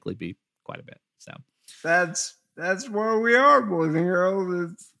will likely be quite a bit. So that's where we are, boys and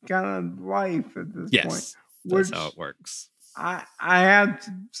girls. It's kind of life at this point. That's how it works. I have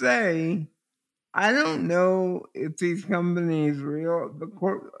to say, I don't know if these companies of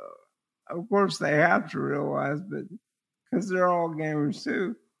course they have to realize, but because they're all gamers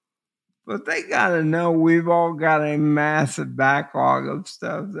too. But they gotta know we've all got a massive backlog of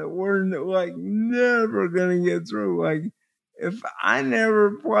stuff that we're like never gonna get through. Like, if I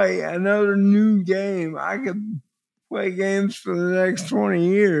never play another new game, I could play games for the next 20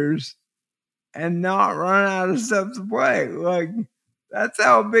 years and not run out of stuff to play. Like, that's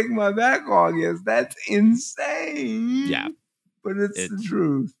how big my backlog is. That's insane. Yeah. But it's the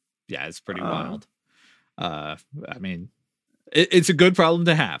truth. Yeah, it's pretty wild. I mean, it's a good problem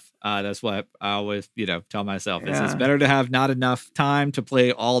to have. That's what I always, tell myself. It's better to have not enough time to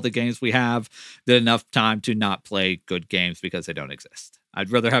play all the games we have than enough time to not play good games because they don't exist.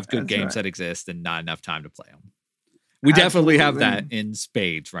 I'd rather have good games that exist than not enough time to play them. We definitely have that in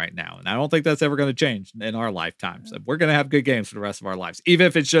spades right now. And I don't think that's ever going to change in our lifetimes. We're going to have good games for the rest of our lives, even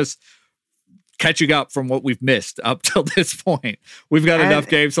if it's just catching up from what we've missed up till this point. We've got enough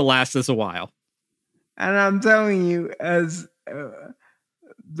games to last us a while. And I'm telling you, as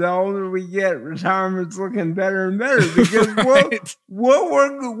the older we get, retirement's looking better and better because right.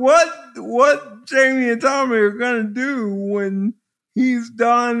 what Jamie and Tommy are going to do when he's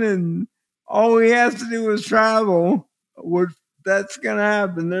done and all he has to do is travel, which that's going to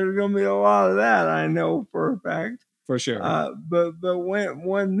happen. There's going to be a lot of that, I know for a fact. For sure. But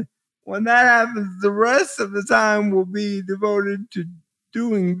when that happens, the rest of the time will be devoted to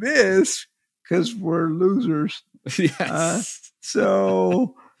doing this because we're losers. Yes.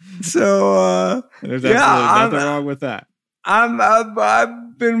 So there's absolutely nothing wrong with that. I've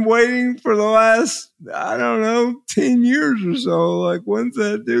been waiting for the last, 10 years or so. Like, when's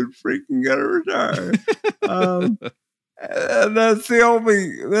that dude freaking gonna retire? And that's the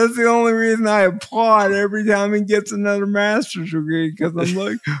only reason I applaud every time he gets another master's degree, because I'm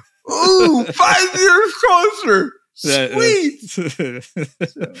like, ooh, 5 years closer. Sweet.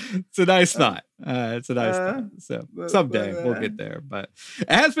 It's a nice thought. It's a nice thought. So someday we'll get there. But it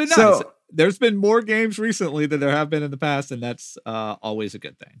has been nice. There's been more games recently than there have been in the past, and that's always a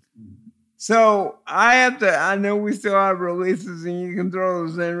good thing. So I know we still have releases, and you can throw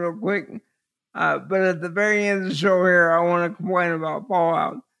those in real quick. But at the very end of the show here, I want to complain about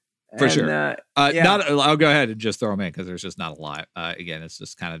Fallout. For sure. I'll go ahead and just throw them in because there's just not a lot. Again, it's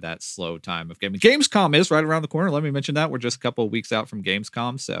just kind of that slow time of gaming. Gamescom is right around the corner. Let me mention that. We're just a couple of weeks out from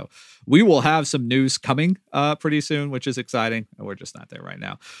Gamescom. So we will have some news coming pretty soon, which is exciting. We're just not there right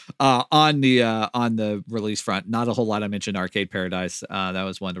now. On the release front, not a whole lot. I mentioned Arcade Paradise. That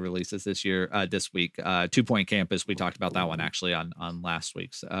was one of the releases this week. 2 Point Campus. We talked about that one actually on last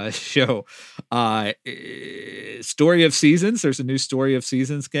week's show. Story of Seasons. There's a new Story of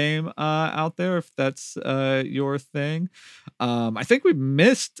Seasons game out there if that's your thing. I think we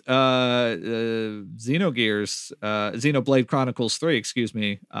missed Xenoblade Chronicles 3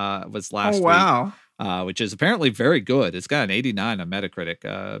 was last week, which is apparently very good. It's got an 89 on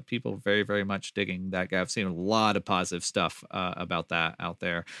Metacritic. People very, very much digging that guy. I've seen a lot of positive stuff about that out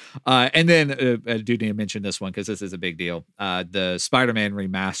there. And then I do need to mention this one because this is a big deal. The Spider-Man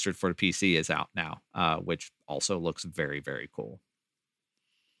remastered for the PC is out now, which also looks very, very cool.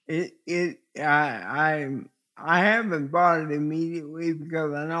 I haven't bought it immediately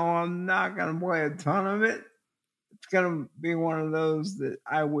because I know I'm not going to play a ton of it. It's going to be one of those that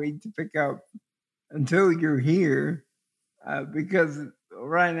I wait to pick up until you're here, because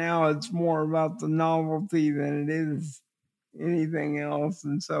right now it's more about the novelty than it is anything else.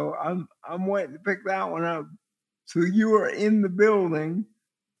 And so I'm waiting to pick that one up. So you are in the building.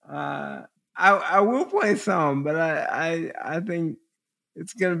 I will play some, but I think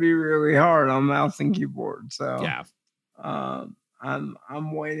it's going to be really hard on mouse and keyboard. So yeah, I'm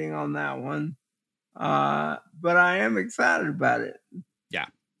waiting on that one. But I am excited about it. Yeah.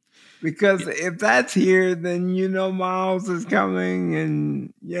 Because if that's here, then Miles is coming,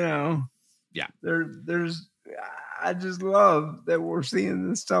 and there's I just love that we're seeing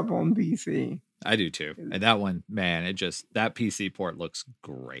this stuff on PC. I do too. And that one, man, that PC port looks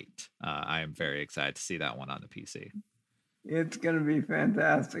great. I am very excited to see that one on the PC. It's going to be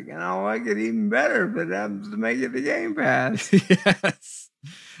fantastic. And I'll like it even better if it happens to make it the Game Pass. Yes.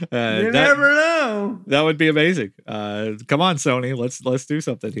 You never know. That would be amazing. Come on, Sony. Let's do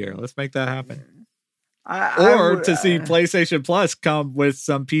something here. Let's make that happen. To see PlayStation Plus come with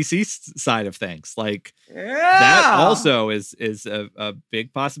some PC side of things, like that also is a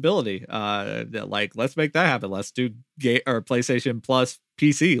big possibility. That like, let's make that happen. Let's do PlayStation Plus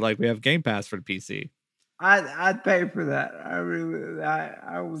PC, like we have Game Pass for the PC. I'd pay for that.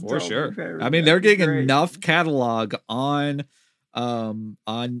 I would for totally sure. pay for I mean, that. they're getting Great. enough catalog on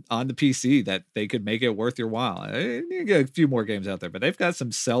the PC that they could make it worth your while. You get a few more games out there, but they've got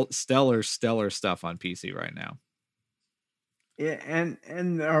some stellar stuff on PC right now. Yeah,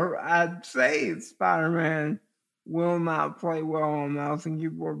 and I'd say Spider-Man will not play well on mouse and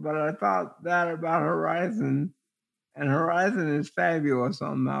keyboard, but I thought that about Horizon, and Horizon is fabulous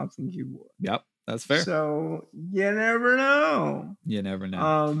on mouse and keyboard. Yep, that's fair. So you never know. You never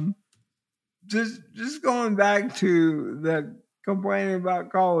know. Just going back to the complaining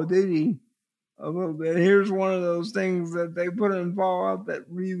about Call of Duty a little bit. Here's one of those things that they put in Fallout that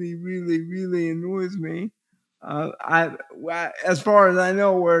really, really, really annoys me. As far as I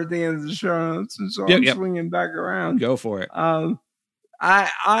know, we're at the end of the show notes, and so I'm swinging back around. Go for it. I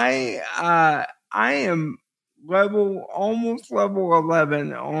am almost level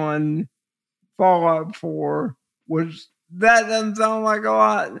 11 on Fallout 4, which that doesn't sound like a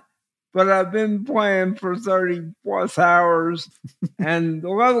lot, but I've been playing for 30 plus hours, and the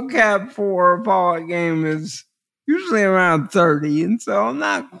level cap for a Fallout game is usually around 30, and so I'm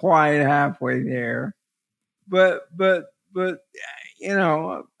not quite halfway there. But you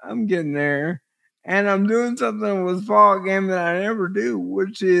know, I'm getting there, and I'm doing something with Fallout game that I never do,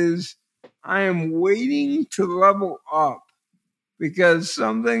 which is I am waiting to level up, because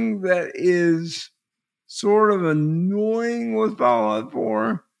something that is sort of annoying with Fallout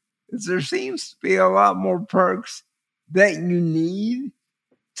 4 is there seems to be a lot more perks that you need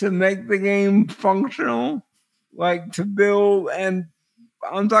to make the game functional, like to build, and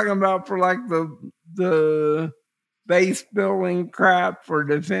I'm talking about for like the base building crap for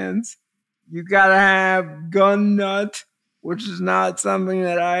defense. You gotta have gun nut, which is not something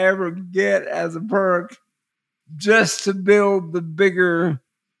that I ever get as a perk, just to build the bigger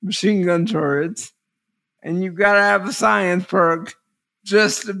machine gun turrets. And you gotta have a science perk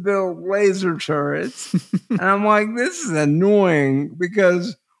just to build laser turrets. And I'm like, this is annoying,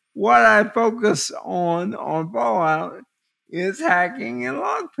 because what I focus on Fallout is hacking and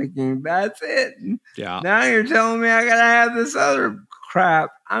lockpicking. That's it. Yeah. Now you're telling me I gotta have this other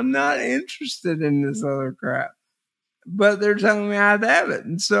crap. I'm not interested in this other crap, but they're telling me I have to have it.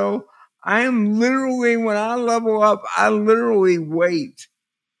 And so I am literally, when I level up, I literally wait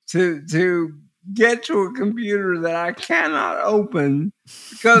to get to a computer that I cannot open,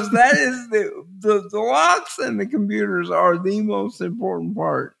 because that is the locks and the computers are the most important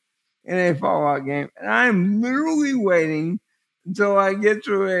part in a Fallout game. And I'm literally waiting until I get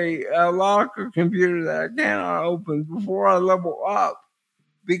to a lock or computer that I cannot open before I level up,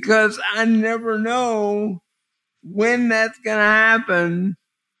 because I never know when that's going to happen.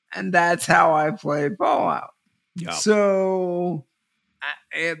 And that's how I play Fallout. Yeah. So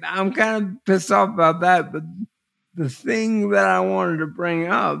I'm kind of pissed off about that, but the thing that I wanted to bring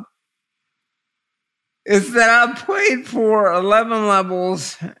up is that I played for 11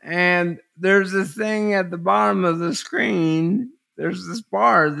 levels, and there's this thing at the bottom of the screen. There's this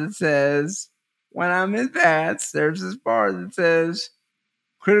bar that says, when I'm in VATS, there's this bar that says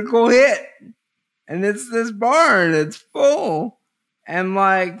critical hit. And it's this bar, and it's full. And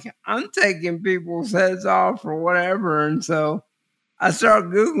like, I'm taking people's heads off or whatever. And so I start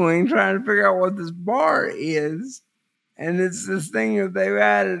Googling, trying to figure out what this bar is. And it's this thing that they've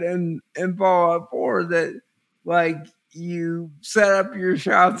added in Fallout 4 that, like, you set up your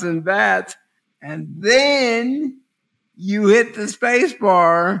shots in VATS, and then you hit the space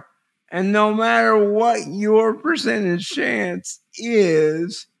bar, and no matter what your percentage chance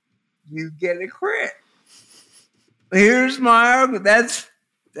is, you get a crit. Here's my argument. That's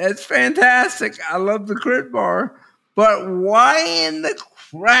fantastic. I love the crit bar. But why in the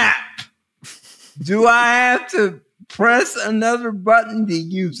crap do I have to press another button to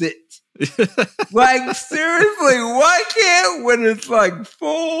use it? Like, seriously, why can't, when it's like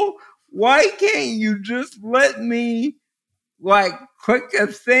full, why can't you just let me like click a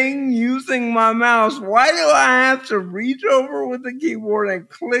thing using my mouse? Why do I have to reach over with the keyboard and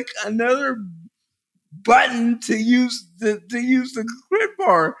click another button to use the crit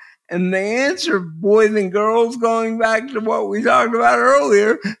bar? And the answer, boys and girls, going back to what we talked about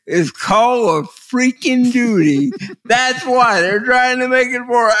earlier, is Call of freaking Duty. That's why they're trying to make it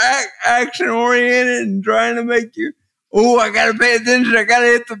more action oriented and trying to make you, oh, I gotta pay attention, I gotta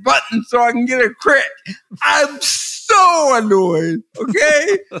hit the button so I can get a crit. I'm so annoyed.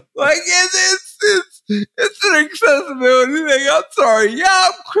 Okay, like it's It's an accessibility thing. I'm sorry. Yeah,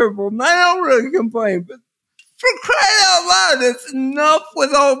 I'm crippled. And I don't really complain, but for crying out loud, it's enough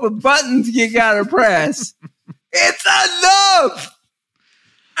with all the buttons you gotta press. It's enough.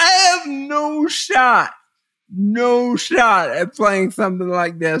 I have no shot at playing something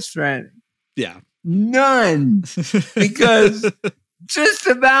like Death Stranding. Yeah. None. Because just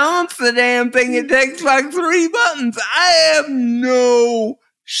to balance the damn thing, it takes like 3 buttons. I have no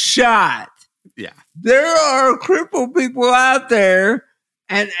shot. Yeah. There are crippled people out there,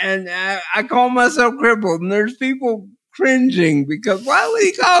 and I call myself crippled, and there's people cringing because why would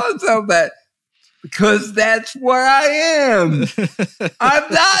he call himself that? Because that's what I am.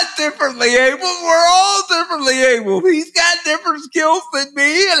 I'm not differently able. We're all differently able. He's got different skills than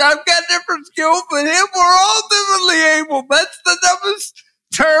me, and I've got different skills than him. We're all differently able. That's the dumbest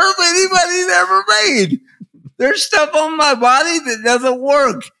term anybody's ever made. There's stuff on my body that doesn't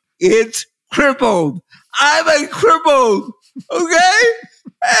work. It's crippled. I'm a crippled. Okay?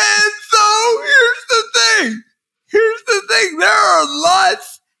 And so here's the thing. There are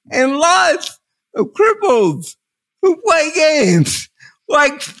lots and lots of cripples who play games.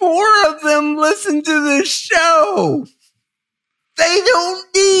 Like 4 of them listen to this show. They don't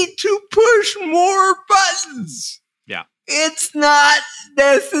need to push more buttons. Yeah. It's not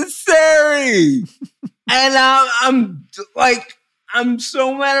necessary. And I'm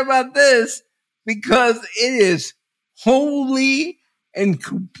so mad about this because it is wholly and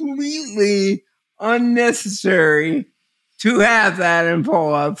completely unnecessary to have that in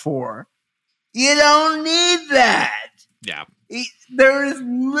Fallout 4. You don't need that. Yeah. There is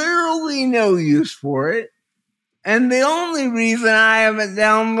literally no use for it. And the only reason I haven't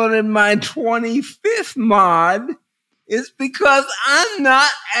downloaded my 25th mod is because I'm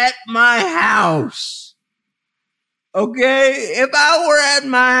not at my house. Okay? If I were at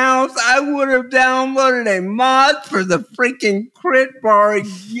my house, I would have downloaded a mod for the freaking crit bar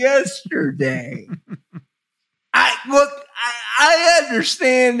yesterday. I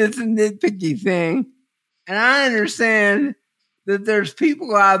understand it's a nitpicky thing, and I understand that there's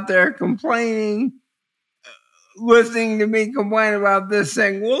people out there complaining, listening to me complain about this,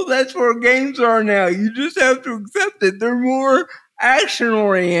 saying, well, that's where games are now. You just have to accept it. They're more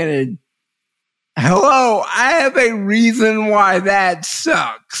action-oriented. Hello, I have a reason why that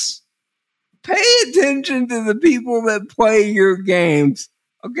sucks. Pay attention to the people that play your games.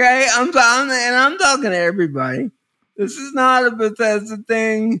 Okay? I'm talking to everybody. This is not a Bethesda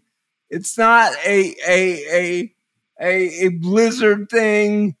thing. It's not a Blizzard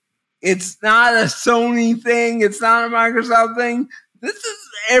thing. It's not a Sony thing. It's not a Microsoft thing. This is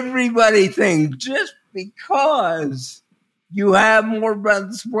everybody thing. Just because you have more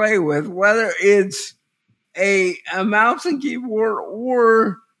buttons to play with, whether it's a mouse and keyboard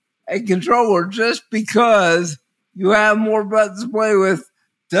or a controller, just because you have more buttons to play with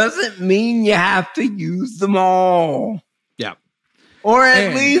doesn't mean you have to use them all. Yeah. Or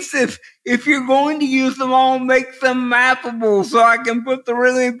at least if you're going to use them all, make them mappable so I can put the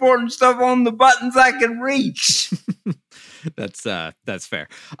really important stuff on the buttons I can reach. That's fair.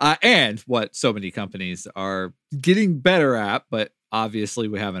 And what so many companies are getting better at, but obviously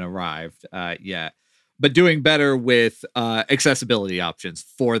we haven't arrived yet, but doing better with accessibility options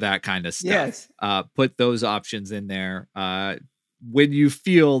for that kind of stuff. Yes. Put those options in there when you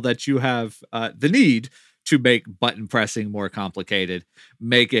feel that you have the need to make button pressing more complicated,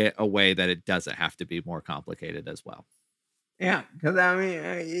 make it a way that it doesn't have to be more complicated as well. Yeah, because I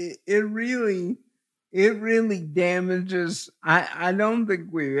mean, it really damages. I don't think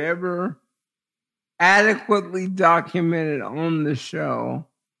we've ever adequately documented on the show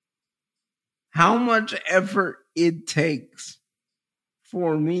how much effort it takes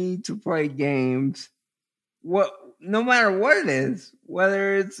for me to play games. No matter what it is,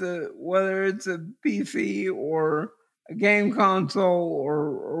 whether it's a PC or a game console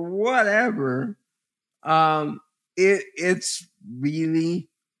or whatever, it's really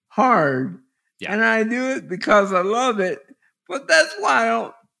hard. Yeah. And I do it because I love it, but that's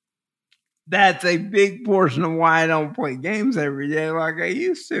a big portion of why I don't play games every day like I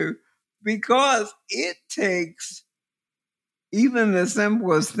used to, because it takes, even the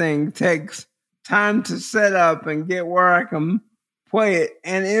simplest thing takes time to set up and get where I can play it.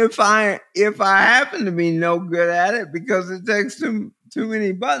 And if I happen to be no good at it because it takes too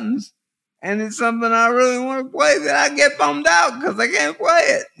many buttons and it's something I really want to play, then I get bummed out because I can't play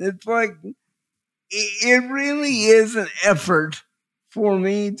it. It's like, it really is an effort for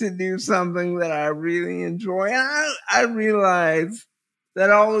me to do something that I really enjoy. And I realize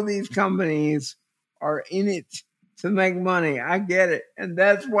that all of these companies are in it to make money. I get it. And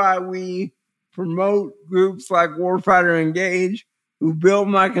that's why we promote groups like Warfighter Engage, who build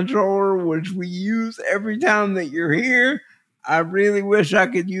my controller, which we use every time that you're here. I really wish I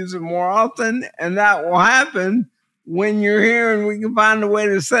could use it more often, and that will happen when you're here and we can find a way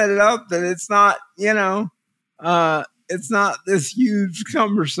to set it up that it's not, it's not this huge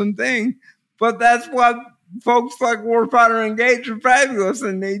cumbersome thing. But that's why folks like Warfighter Engage are fabulous,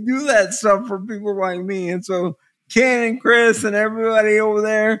 and they do that stuff for people like me. And so Ken and Chris and everybody over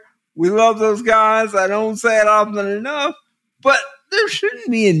there, we love those guys. I don't say it often enough, but there shouldn't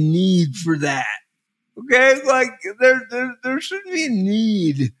be a need for that. Okay? Like there shouldn't be a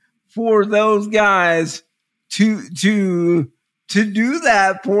need for those guys to do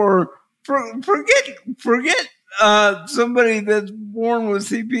that forget somebody that's born with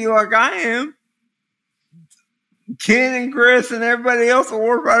CP like I am. Ken and Chris and everybody else at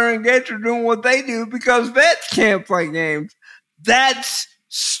Warfighter Engage are doing what they do because vets can't play games. That's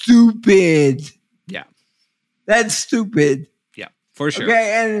stupid. Yeah. That's stupid. Yeah, for sure.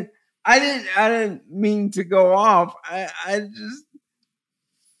 Okay, and I didn't mean to go off. I just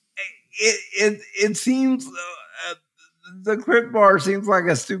it seems the crit bar seems like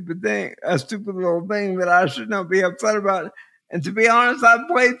a stupid little thing that I should not be upset about. And to be honest, I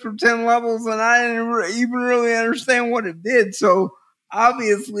played for 10 levels and I didn't even really understand what it did. So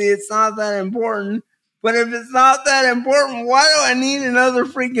obviously it's not that important. But if it's not that important, why do I need another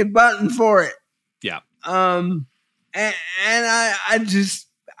freaking button for it? Yeah. And I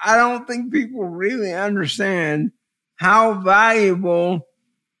don't think people really understand how valuable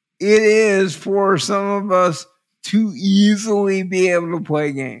it is for some of us to easily be able to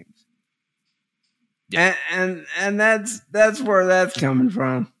play games. Yeah. And that's where that's coming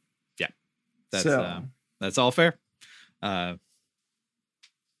from. Yeah. That's all fair. Yeah.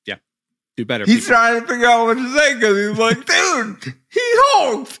 Do better. He's trying to figure out what to say because he's like, dude, he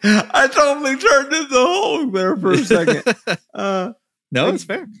hulked. I totally turned into Hulk there for a second. No, it's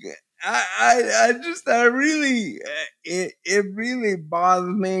fair. It really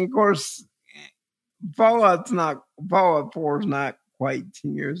bothers me. Of course, Fallout 4 is not quite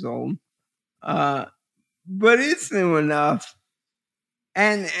 10 years old. But it's new enough.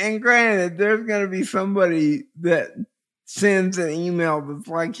 And granted, there's going to be somebody that sends an email that's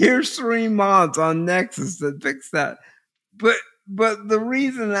like, here's 3 mods on Nexus that fix that. But the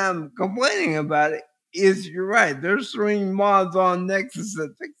reason I'm complaining about it is you're right. There's 3 mods on Nexus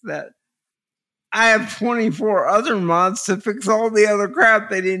that fix that. I have 24 other mods to fix all the other crap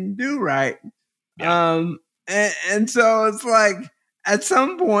they didn't do right. Yeah. And so it's like, at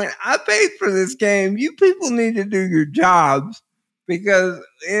some point, I paid for this game. You people need to do your jobs, because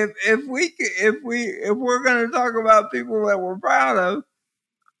if we're going to talk about people that we're proud of,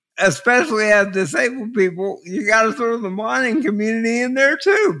 especially as disabled people, you got to throw the modding community in there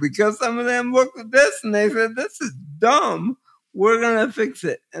too, because some of them looked at this and they said, "This is dumb. We're going to fix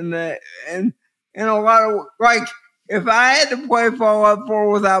it." And a lot of, like, if I had to play Fallout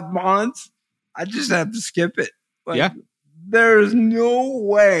 4 without mods, I just have to skip it. Like, yeah. There's no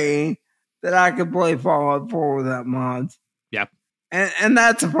way that I could play Fallout 4 without mods. Yep. And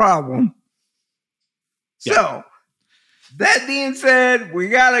that's a problem. Yep. So, that being said, we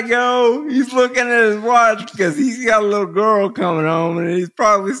gotta go. He's looking at his watch because he's got a little girl coming home and he's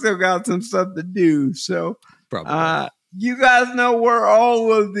probably still got some stuff to do. So, probably. You guys know where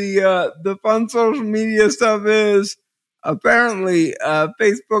all of the fun social media stuff is. Apparently,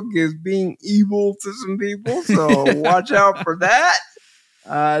 Facebook is being evil to some people, so watch out for that.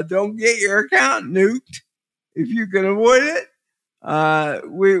 Don't get your account nuked if you can avoid it.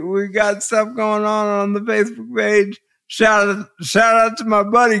 We got stuff going on the Facebook page. Shout out to my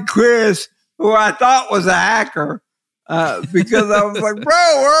buddy Chris, who I thought was a hacker, because I was like, bro,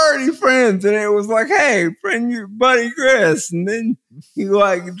 we're already friends. And it was like, hey, friend your buddy Chris. And then he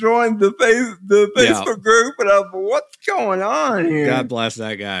like joined the Facebook group, and I was like, what's going on here? God bless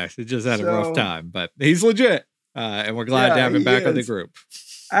that guy. He just had a rough time, but he's legit. And we're glad to have him back in the group.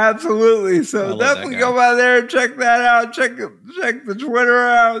 Absolutely. So definitely go by there, check that out, check the Twitter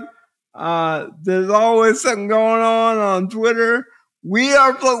out. There's always something going on Twitter. We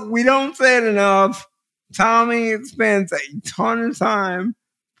don't say it enough. Tommy spends a ton of time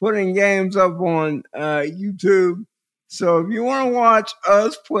putting games up on YouTube. So if you want to watch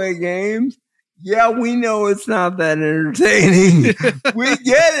us play games, yeah, we know it's not that entertaining. We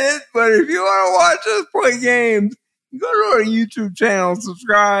get it, but if you want to watch us play games, go to our YouTube channel,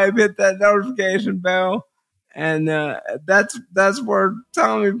 subscribe, hit that notification bell, and that's where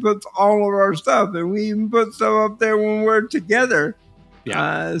Tommy puts all of our stuff, and we even put stuff up there when we're together.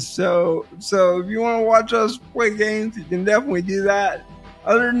 Yeah. So if you want to watch us play games, you can definitely do that.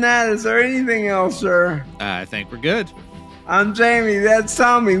 Other than that, is there anything else, sir? I think we're good. I'm Jamie. That's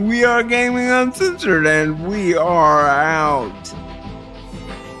Tommy. We are Gaming Uncensored, and we are out.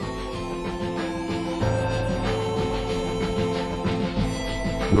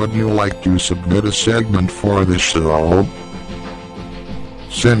 Would you like to submit a segment for the show?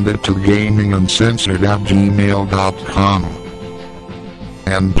 Send it to gaminguncensored@gmail.com.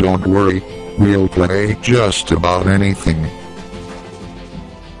 And don't worry, we'll play just about anything.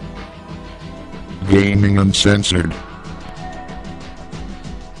 Gaming Uncensored.